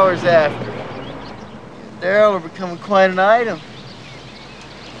 2 hours after. Daryl are becoming quite an item.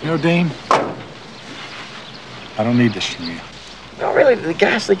 You know, Dean, I don't need this from you. No, really, the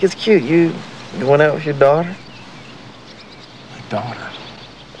guys think it's cute. You went out with your daughter? My daughter?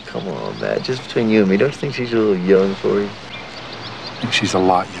 Come on, Matt. Just between you and me, don't you think she's a little young for you? I think she's a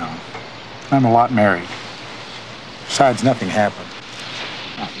lot young. I'm a lot married. Besides, nothing happened.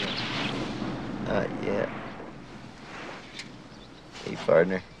 Not yet. Not yet. Hey,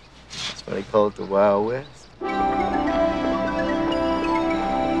 partner. That's why they call it the Wild West.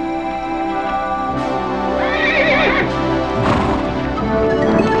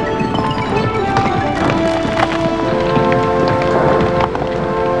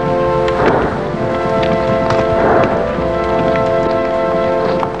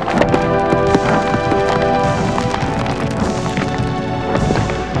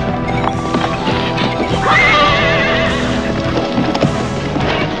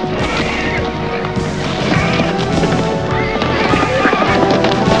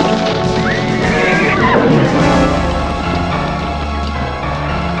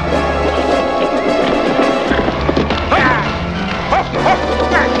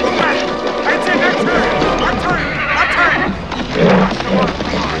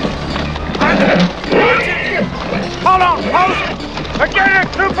 Hold on, post! Again,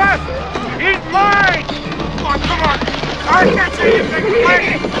 Cooper! He's mine! Come on, come on! I can't see anything,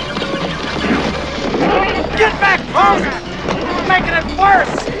 please! Get back, post! You're making it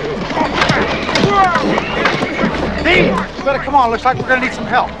worse! Dean, you better come on. Looks like we're gonna need some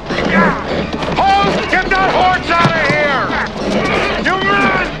help. Post, get that horse out of here! You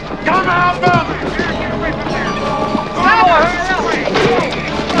men, come help them!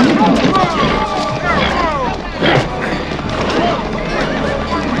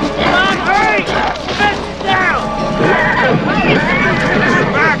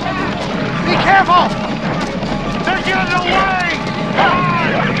 Be careful! They're getting away!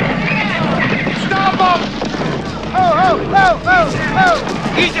 Stop them! Oh!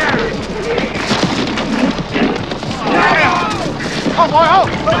 Easy! Oh, boy, oh!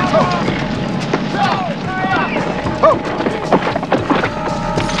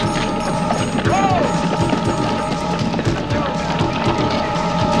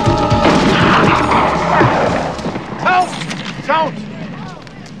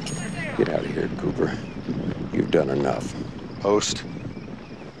 Get out of here, Cooper. You've done enough. Post.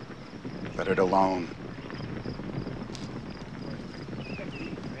 Let it alone.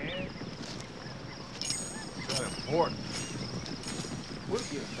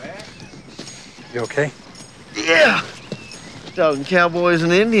 You okay? Yeah. Talking cowboys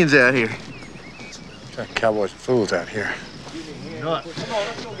and Indians out here. Talking cowboys and fools out here.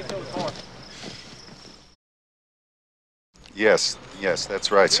 Yes,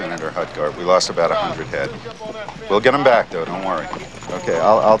 that's right, Senator Hutgard. We lost about 100 head. We'll get them back, though, don't worry. Okay,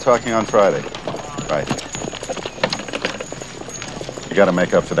 I'll talk to you on Friday. Right. You gotta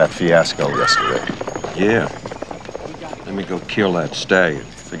make up for that fiasco yesterday. Yeah. Let me go kill that stallion.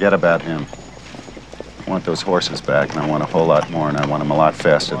 Forget about him. I want those horses back, and I want a whole lot more, and I want them a lot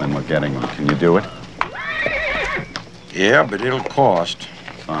faster than we're getting them. Can you do it? Yeah, but it'll cost.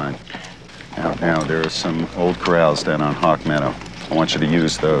 Fine. Now, there are some old corrals down on Hawk Meadow. I want you to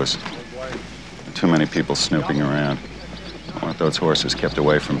use those. Too many people snooping around. I want those horses kept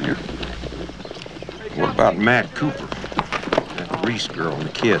away from here. What about Matt Cooper? That Reese girl and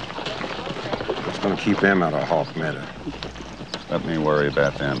the kid. What's gonna keep them out of Hawk Meadow? Let me worry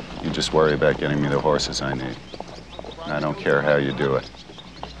about them. You just worry about getting me the horses I need. And I don't care how you do it.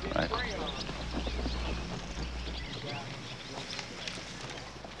 Right?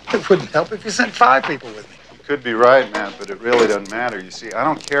 It wouldn't help if you sent 5 people with me. You could be right, Matt, but it really doesn't matter. You see, I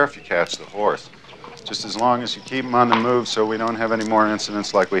don't care if you catch the horse. Just as long as you keep him on the move so we don't have any more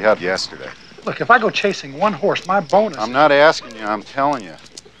incidents like we had yesterday. Look, if I go chasing one horse, my bonus... I'm not asking you, I'm telling you.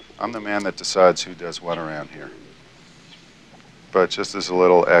 I'm the man that decides who does what around here. But just as a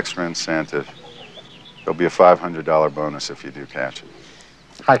little extra incentive, there'll be a $500 bonus if you do catch it.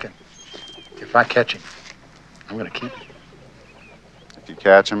 Hiking. If I catch him, I'm gonna keep him. If you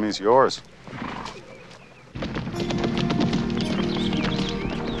catch him, he's yours.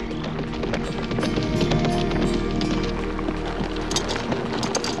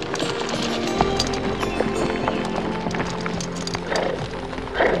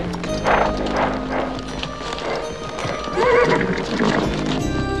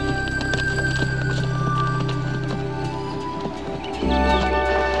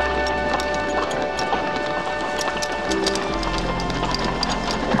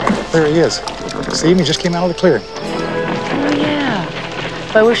 There he is. See him? He just came out of the clearing. Oh,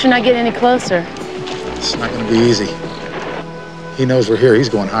 yeah. But we should not get any closer. It's not going to be easy. He knows we're here. He's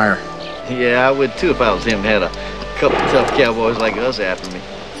going higher. Yeah, I would too if I was him and had a couple tough cowboys like us after me.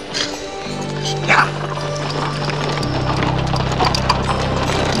 Yeah.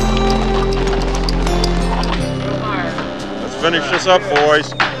 Let's finish this up,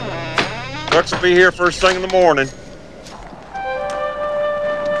 boys. Trucks will be here first thing in the morning.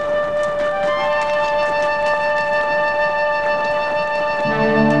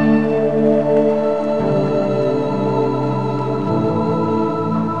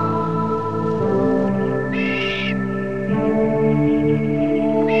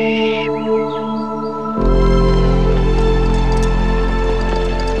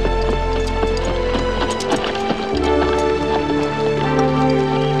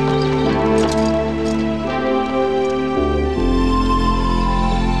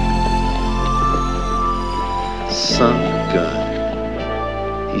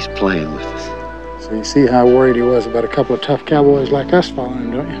 Playing with us. So you see how worried he was about a couple of tough cowboys like us following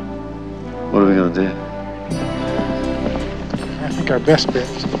him, don't you? What are we gonna do? I think our best bet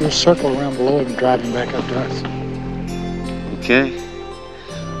is to we'll circle around below him and drive him back up to us. Okay.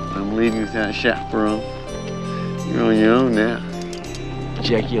 I'm leaving without a chaperone. You're on your own now.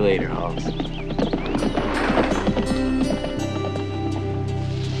 Check you later, Hoss.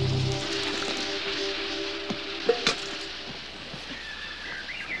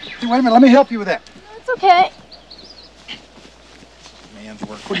 Hey, wait a minute, let me help you with that. It's okay. Man's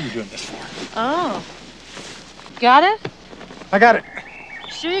work. What are you doing this for? Oh. Got it? I got it.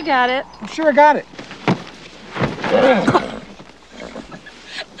 Sure you got it? I'm sure I got it.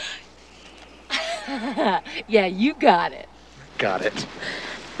 Yeah, you got it. Got it.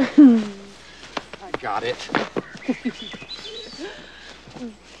 I got it.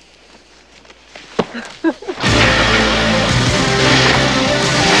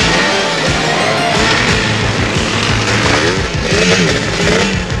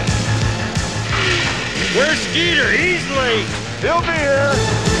 Where's Skeeter? He's late. He'll be here.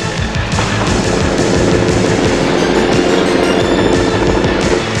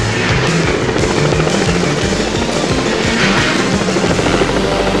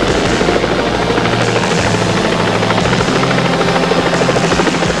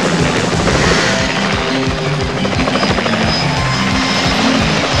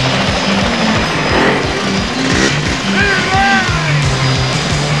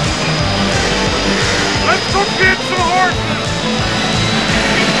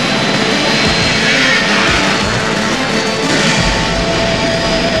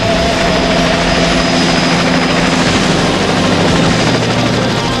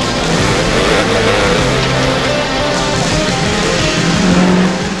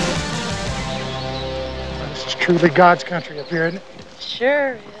 truly God's country up here, isn't it?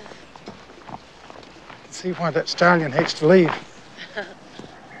 Sure is. You can see why that stallion hates to leave.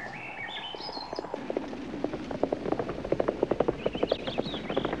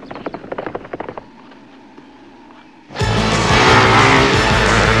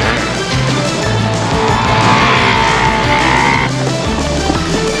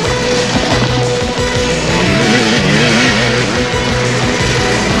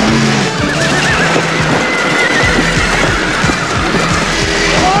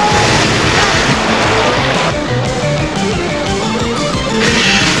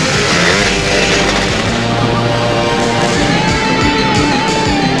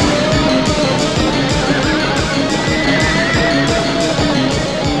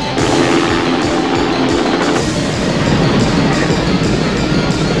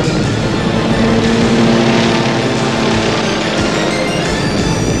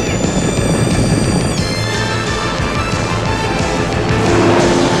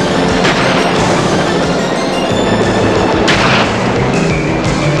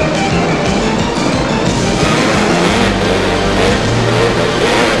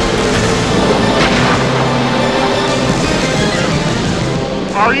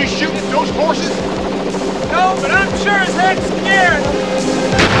 Are you shooting at those horses? No, but I'm sure as heck scared.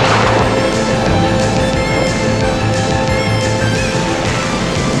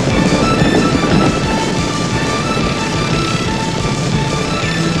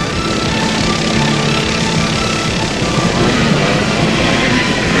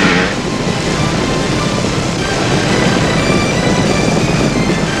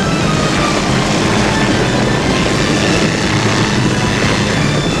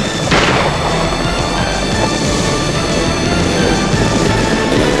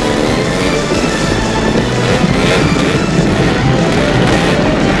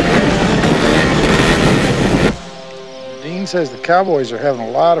 Dean says the cowboys are having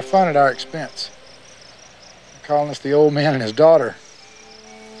a lot of fun at our expense. They're calling us the old man and his daughter.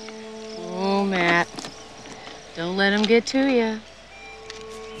 Oh, Matt. Don't let him get to you.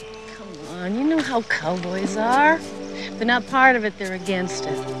 Come on, you know how cowboys are. If they're not part of it, they're against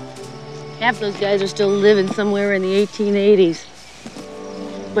it. Half those guys are still living somewhere in the 1880s.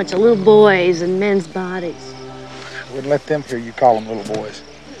 Bunch of little boys in men's bodies. Wouldn't let them hear you call them little boys.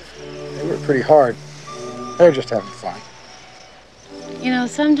 They work pretty hard. They're just having fun. You know,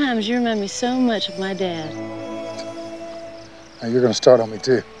 sometimes you remind me so much of my dad. Now you're going to start on me,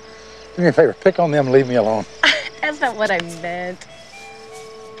 too. Do me a favor, pick on them and leave me alone. That's not what I meant.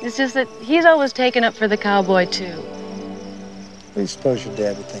 It's just that he's always taken up for the cowboy, too. What do you suppose your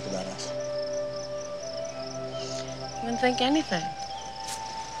dad would think about us? He wouldn't think anything.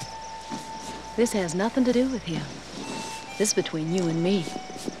 This has nothing to do with him. This is between you and me.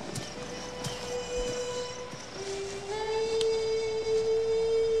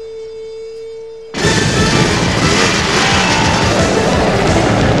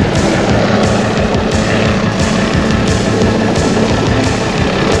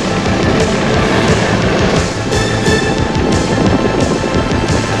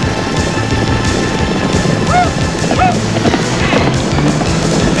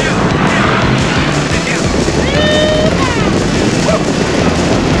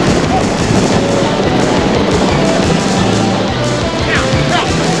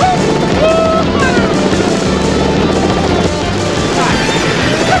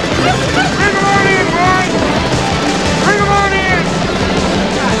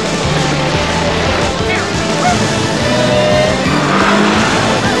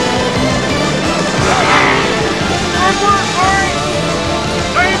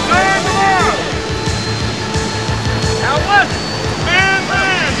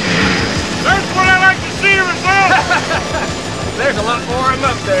 There's a lot more of them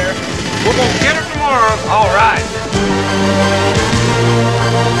up there. We're gonna get her tomorrow. All right.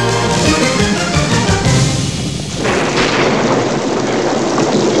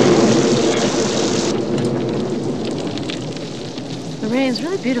 The rain's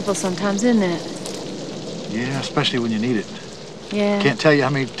really beautiful sometimes, isn't it? Yeah, especially when you need it. Yeah. Can't tell you how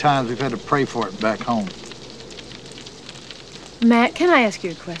many times we've had to pray for it back home. Matt, can I ask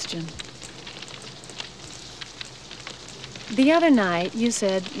you a question? The other night, you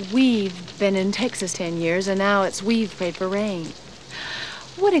said we've been in Texas 10 years, and now it's we've prayed for rain.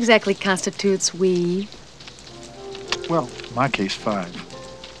 What exactly constitutes we? Well, in my case,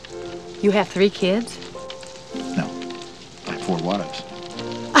 5. You have 3 kids? No, I have 4 wives.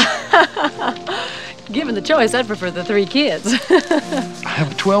 Given the choice, I'd prefer the 3 kids. I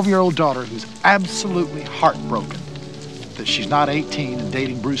have a 12-year-old daughter who's absolutely heartbroken that she's not 18 and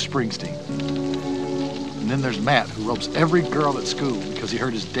dating Bruce Springsteen. And And then there's Matt, who ropes every girl at school because he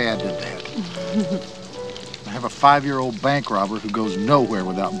heard his dad did that. I have a 5-year-old bank robber who goes nowhere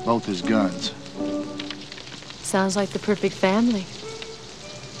without both his guns. Sounds like the perfect family.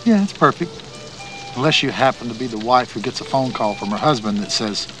 Yeah, it's perfect. Unless you happen to be the wife who gets a phone call from her husband that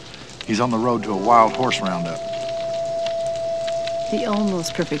says he's on the road to a wild horse roundup. The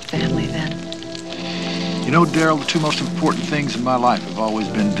almost perfect family, then. You know, Daryl, the two most important things in my life have always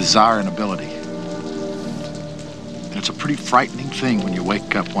been desire and ability. And it's a pretty frightening thing when you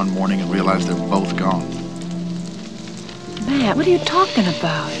wake up one morning and realize they're both gone. Matt, what are you talking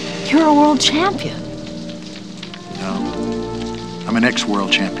about? You're a world champion. No, I'm an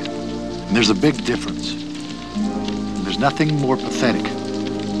ex-world champion. And there's a big difference. And there's nothing more pathetic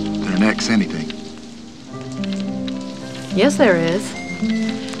than an ex-anything. Yes, there is.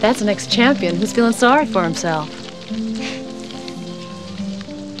 That's an ex-champion who's feeling sorry for himself.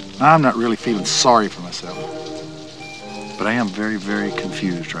 I'm not really feeling sorry for myself. But I am very, very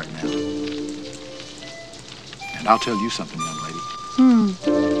confused right now. And I'll tell you something, young lady.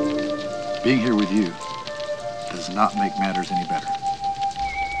 Being here with you does not make matters any better.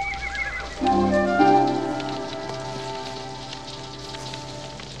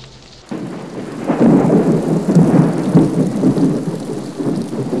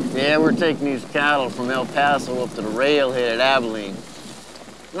 Yeah, we're taking these cattle from El Paso up to the railhead at Abilene.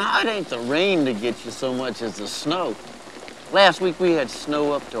 Now, it ain't the rain that gets you so much as the snow. Last week we had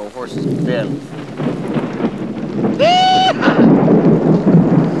snow up to our horses' bellies.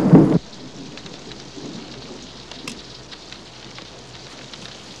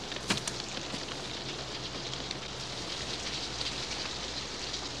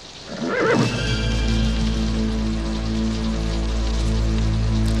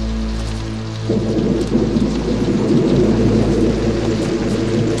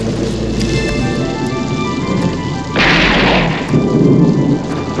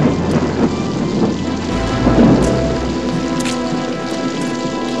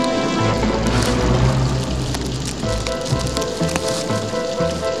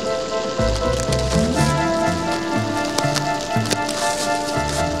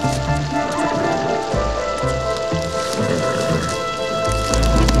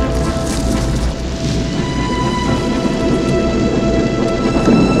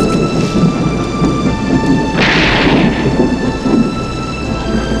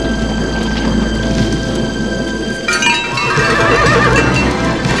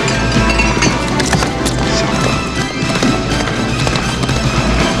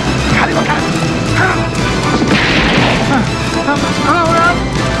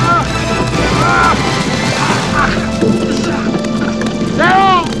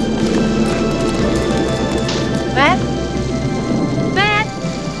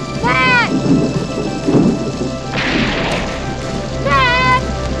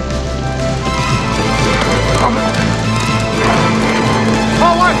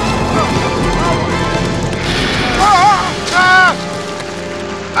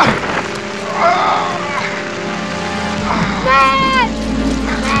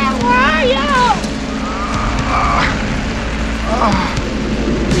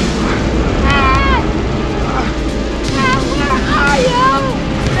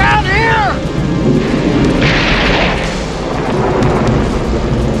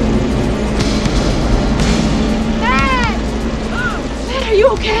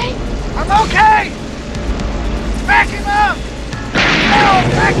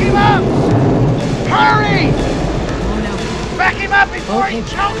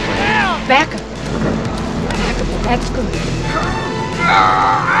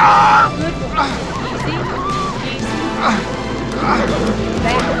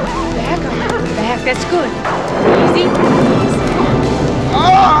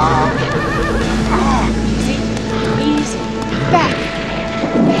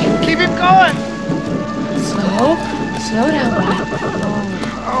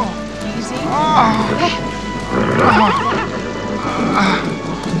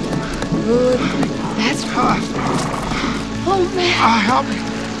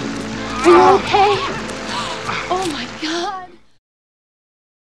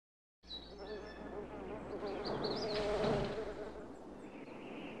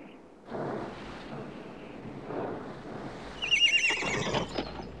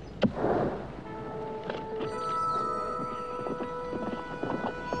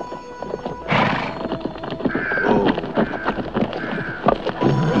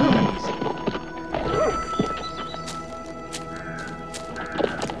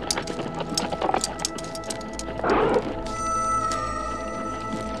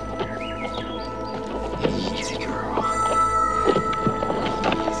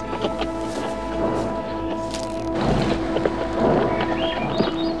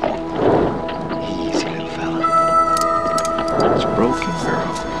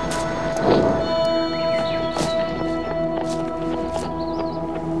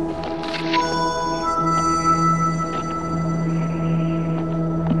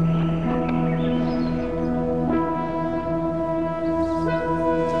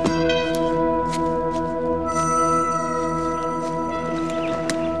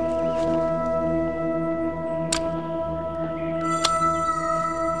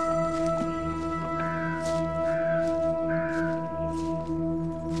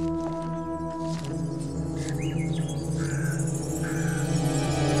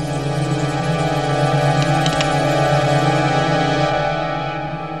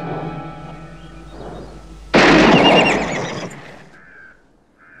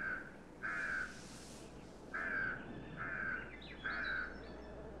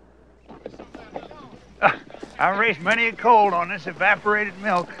 I've raised many a colt on this evaporated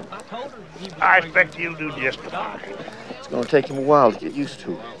milk. I expect you'll do just fine. It's gonna take him a while to get used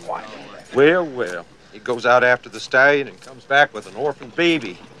to. Well, well. He goes out after the stallion and comes back with an orphan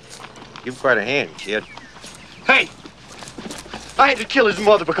baby. Give him quite a hand, kid. Hey! I had to kill his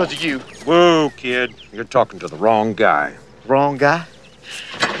mother because of you. Whoa, kid. You're talking to the wrong guy. Wrong guy?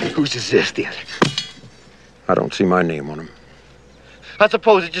 Whose is this, then? I don't see my name on him. I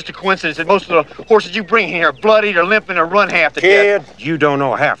suppose it's just a coincidence that most of the horses you bring here are bloodied or limping or run half to Kid, death. you don't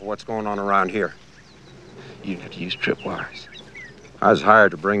know half of what's going on around here. You didn't have to use tripwires. I was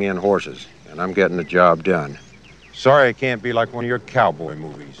hired to bring in horses, and I'm getting the job done. Sorry I can't be like one of your cowboy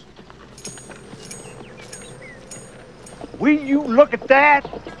movies. Will you look at that?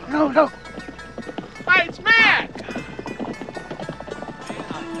 No, no. Hey, it's Matt!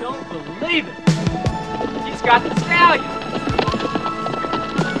 I don't believe it. He's got the stallion.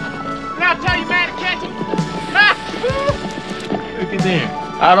 Did I tell you, Matt, to catch him? Ha! Look at there.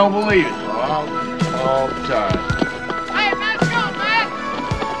 I don't believe it. All the time. Hey, let's go, Matt!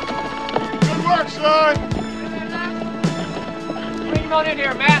 Good work, son. Bring him on in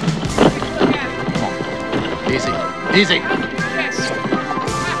here, Matt. Look at him. Easy. Easy.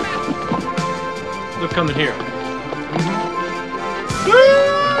 Look coming here.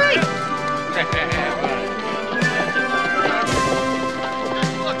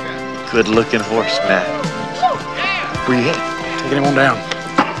 Good looking horse, Matt. Where you headed? Taking him on down.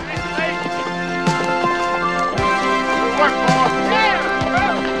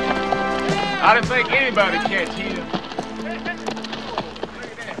 I didn't think anybody'd catch him.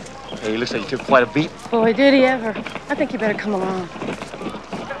 Hey, he looks like he took quite a beat. Boy, did he ever. I think you better come along.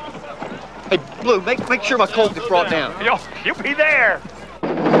 Hey, Blue, make sure my colt gets brought down. You'll be there.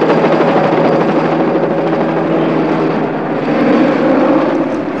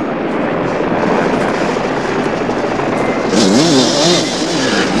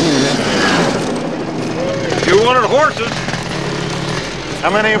 You wanted horses? How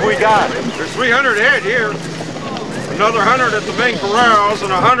many have we got? There's 300 head here. Another 100 at the main corrals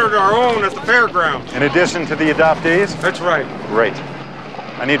and 100 our own at the fairgrounds. In addition to the adoptees? That's right. Great.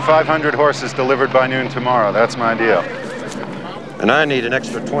 I need 500 horses delivered by noon tomorrow. That's my deal. And I need an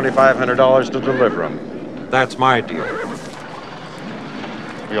extra $2,500 to deliver them. That's my deal.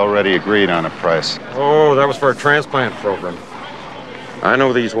 We already agreed on a price. Oh, that was for a transplant program. I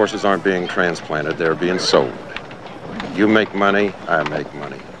know these horses aren't being transplanted. They're being sold. You make money, I make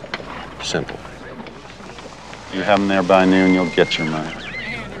money. Simple. You have them there by noon, you'll get your money.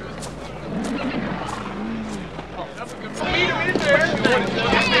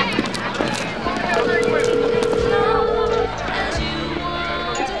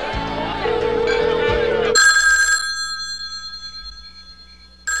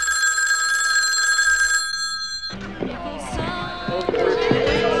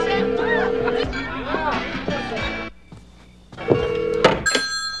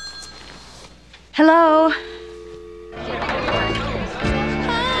 Hello?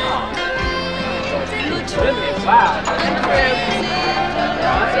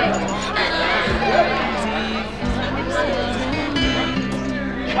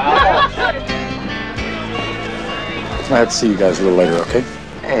 Glad to see you guys a little later, okay?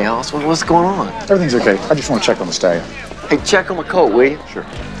 Hey, Oswald, what's going on? Everything's okay. I just want to check on the stallion. Hey, check on my coat, will you? Sure.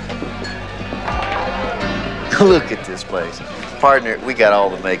 Look at this place. Partner, we got all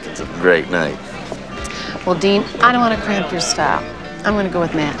the makings of a great night. Well, Dean, I don't want to cramp your style. I'm going to go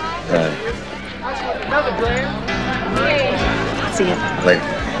with Matt. Another player. See you. Later.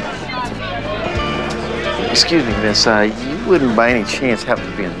 Excuse me, Miss, you wouldn't by any chance happen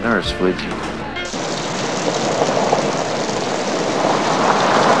to be a nurse, would you?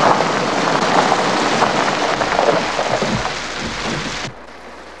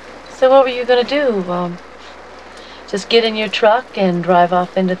 So what were you going to do? Just get in your truck and drive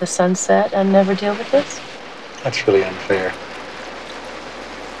off into the sunset and never deal with this? That's really unfair.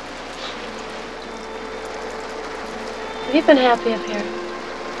 Have you been happy up here?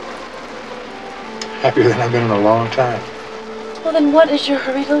 Happier than I've been in a long time. Well, then what is your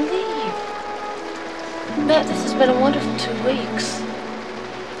hurry to leave? Matt, this has been a wonderful 2 weeks.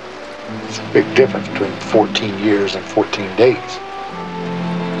 It's a big difference between 14 years and 14 days.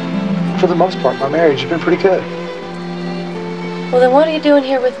 For the most part, my marriage has been pretty good. Well, then what are you doing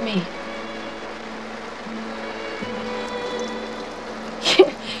here with me?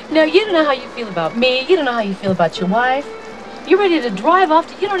 No, you don't know how you feel about me. You don't know how you feel about your wife. You're ready to drive off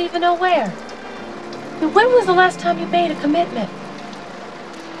to you don't even know where. When was the last time you made a commitment?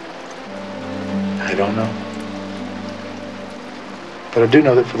 I don't know. But I do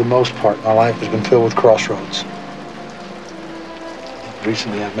know that for the most part, my life has been filled with crossroads.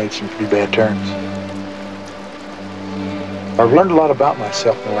 Recently, I've made some pretty bad turns. I've learned a lot about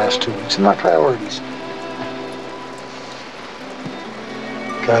myself in the last 2 weeks and my priorities.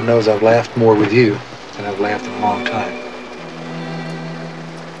 God knows I've laughed more with you than I've laughed in a long time.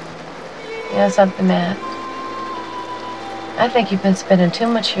 You know something, Matt? I think you've been spending too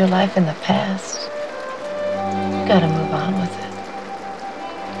much of your life in the past. You gotta move on with it.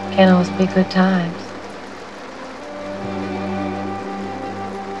 Can't always be good times.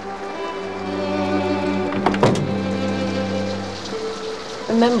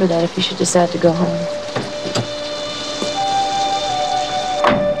 Remember that if you should decide to go home.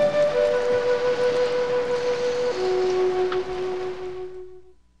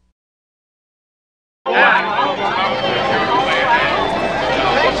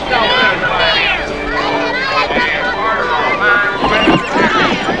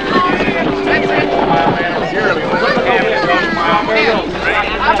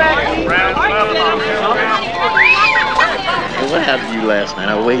 What happened to you last night?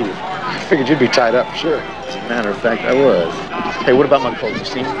 I waited. I figured you'd be tied up, sure. As a matter of fact, I was. Hey, what about my coat? You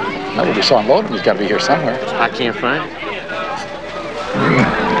see him? No, we saw him load him. He's got to be here somewhere. I can't find him.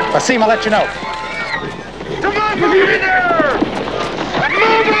 If I see him, I'll let you know. Come on, move in there!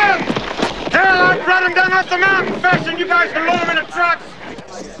 Move him! Hell, I'd run him down off the mountain fast and you guys can load him in the trucks.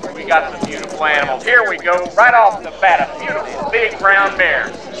 We got some beautiful animals. Here we go, right off the bat, a beautiful big brown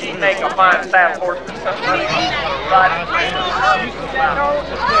mare. She'd make a fine saddle horse for somebody.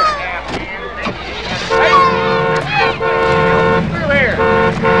 Through here.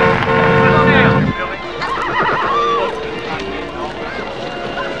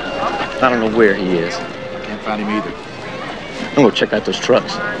 I don't know where he is. Can't find him either. I'm gonna check out those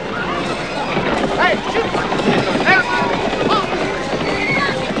trucks.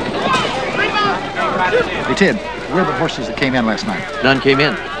 Hey, Ted, where are the horses that came in last night? None came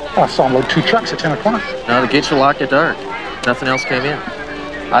in. Oh, I saw him load 2 trucks at 10 o'clock. No, the gates were locked at dark. Nothing else came in.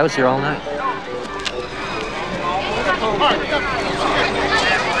 I was here all night.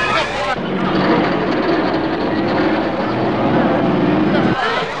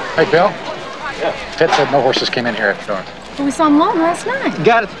 Hey, Bill. Yeah. Ted said no horses came in here after dark. Well, we saw him load last night. The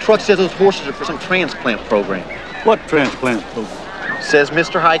guy at the truck says those horses are for some transplant program. What transplant program? Says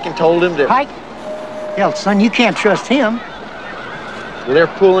Mr. Hiken told him that... Hike? Hell, son, you can't trust him. Well, they're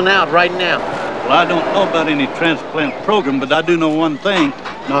pulling out right now. Well, I don't know about any transplant program, but I do know one thing.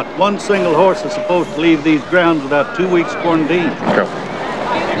 Not one single horse is supposed to leave these grounds without 2 weeks quarantine. Go.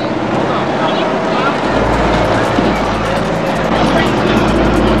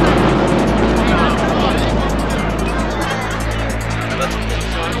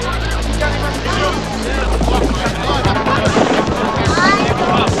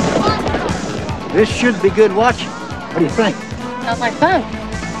 This should be good watching. What do you think? Sounds like fun.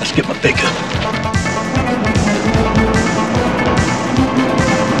 Let's get my big gun.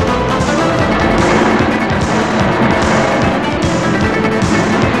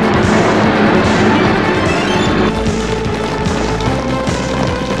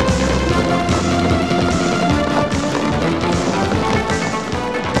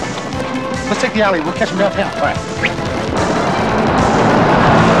 Let's take the alley. We'll catch him downtown. All right.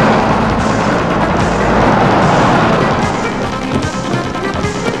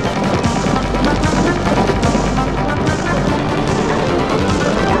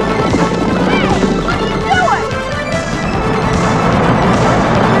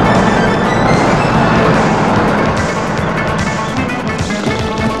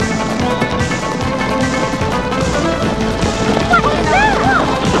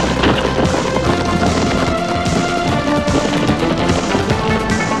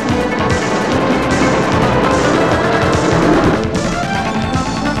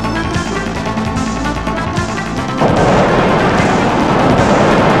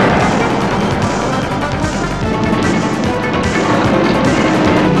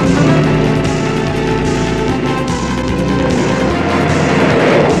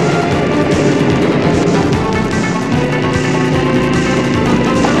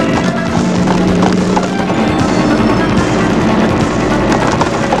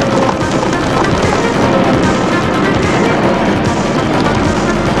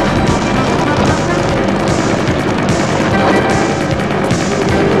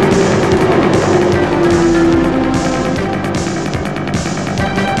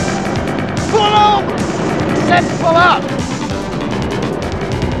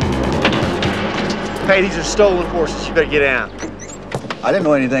 Hey, these are stolen horses. You better get out. I didn't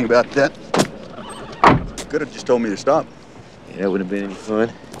know anything about that. Could have just told me to stop. Yeah, that wouldn't have been any fun.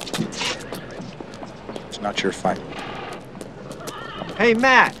 It's not your fight. Hey,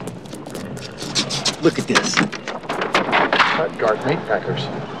 Matt. Look at this. Hudgard meat packers.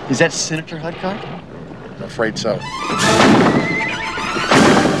 Is that Senator Hudgard? I'm afraid so.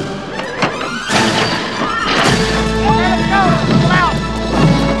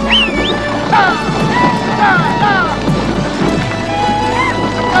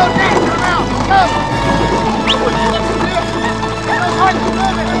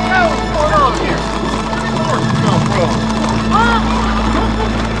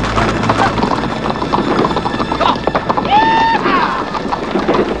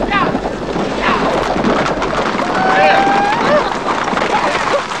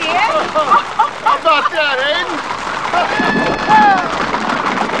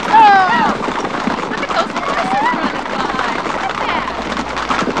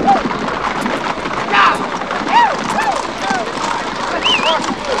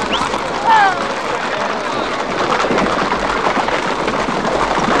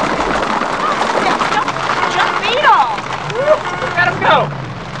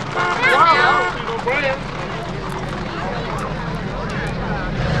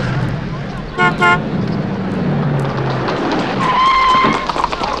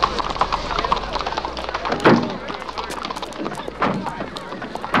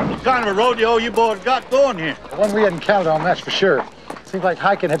 What kind of a rodeo you boys got going here? The one we hadn't counted on, that's for sure. Seems like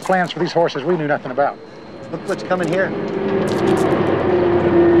Hiken had plans for these horses we knew nothing about. Look what's coming here.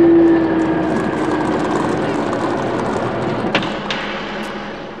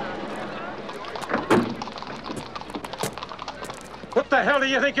 What the hell do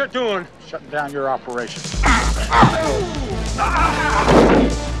you think you're doing? Shutting down your operation.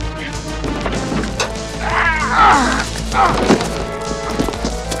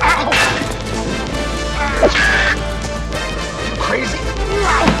 Crazy.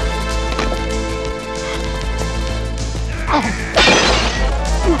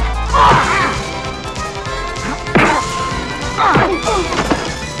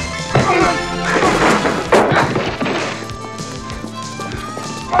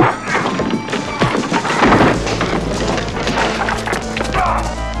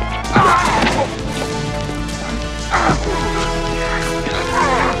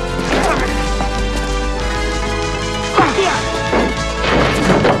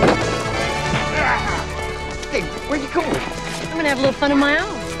 Have a little fun of my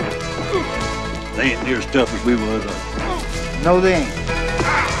own. They ain't near as tough as we was. No, they ain't.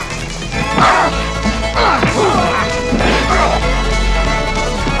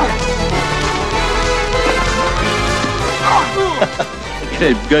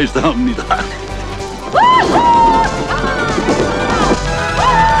 Okay, guys, the hump me that.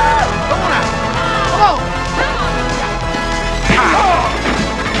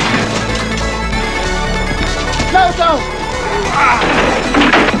 No, don't!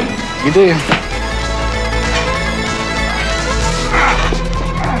 You do.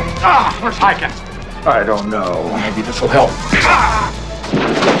 Where's Hiken? I don't know. Maybe this will help.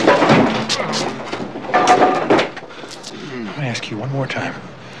 Let me ask you one more time.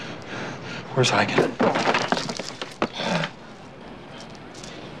 Where's Hiken?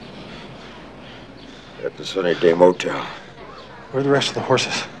 At the Sunny Day Motel. Where are the rest of the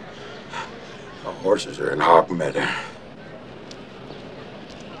horses? The horses are in Hawk Meadow.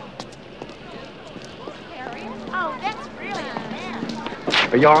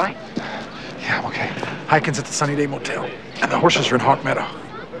 Are you all right? Yeah, I'm okay. Hiken's at the Sunny Day Motel, and the horses are in Hawk Meadow.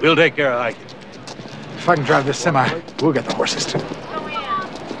 We'll take care of Hiken. If I can drive this semi, we'll get the horses too.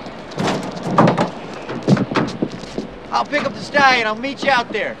 I'll pick up the stallion. I'll meet you out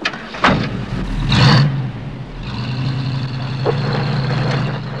there.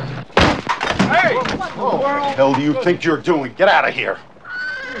 Hey! What the hell do you think you're doing? Get out of here.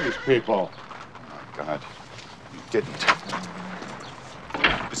 These people. Oh, my God. You didn't.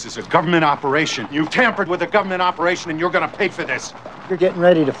 This is a government operation. You tampered with a government operation, and you're going to pay for this. You're getting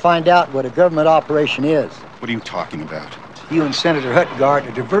ready to find out what a government operation is. What are you talking about? You and Senator Hutgard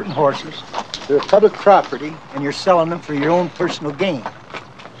are diverting horses. They're public property, and you're selling them for your own personal gain.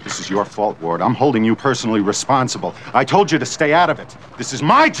 This is your fault, Ward. I'm holding you personally responsible. I told you to stay out of it. This is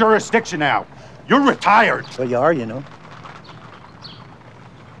my jurisdiction now. You're retired. Well, you are, you know.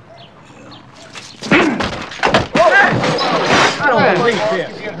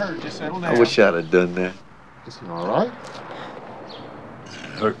 I wish I'd have done that. Is he all right?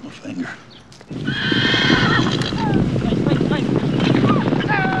 It hurt my finger.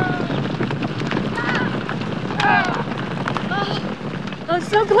 I'm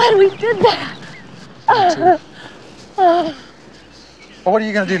so glad we did that. Well, what are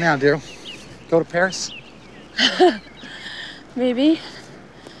you going to do now, dear? Go to Paris? Maybe.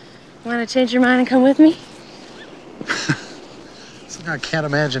 Want to change your mind and come with me? I can't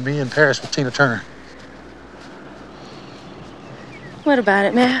imagine me in Paris with Tina Turner. What about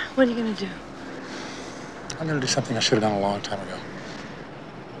it, Matt? What are you going to do? I'm going to do something I should have done a long time ago.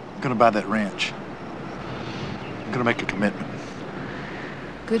 I'm going to buy that ranch. I'm going to make a commitment.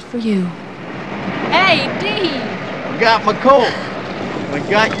 Good for you. Hey, Dee! I got my colt. I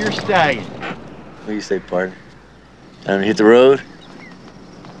got your stallion. What do you say, partner? Time to hit the road?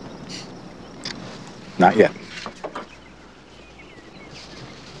 Not yet.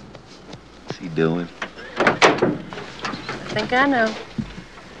 What's he doing? I think I know.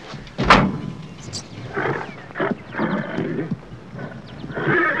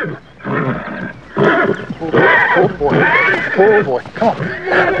 Oh, boy. Oh, boy. Come on.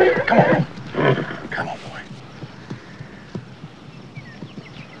 Come on. Come on, boy.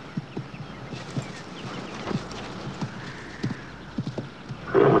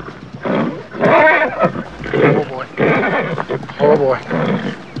 Oh, boy. Oh, boy.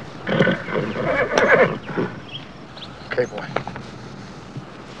 Okay, boy.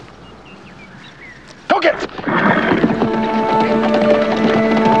 Go get it!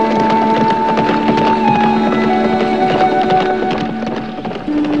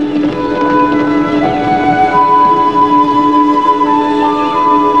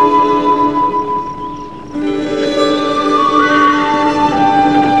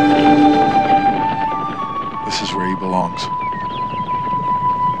 This is where he belongs.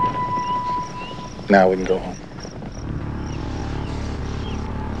 Now we can go home.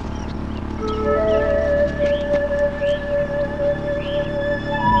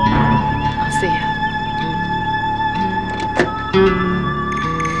 I'll see you.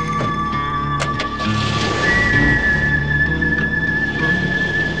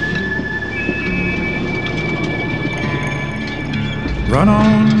 Run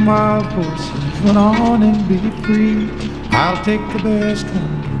on, wild horses, run on and be free. I'll take the best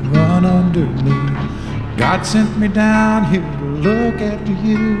one to run under me. God sent me down here to look after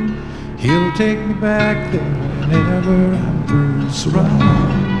you. He'll take me back there whenever I'm through. So run on,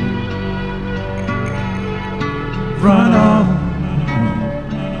 run on,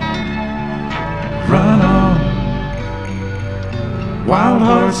 run on. Wild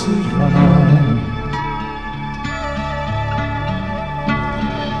horses, run on.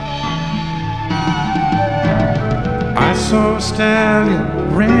 I saw a stallion that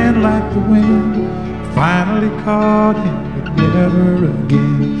ran like the wind. Finally caught him, but never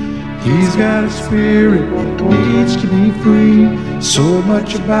again. He's got a spirit that needs to be free. So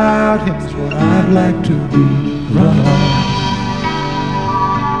much about him's what I'd like to be. Run on,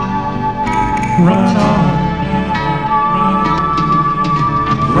 run on,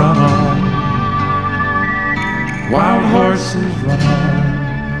 run on. Wild horses, run on.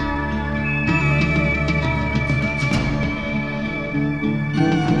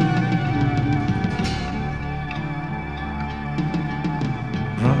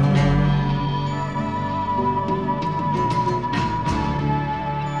 Run on.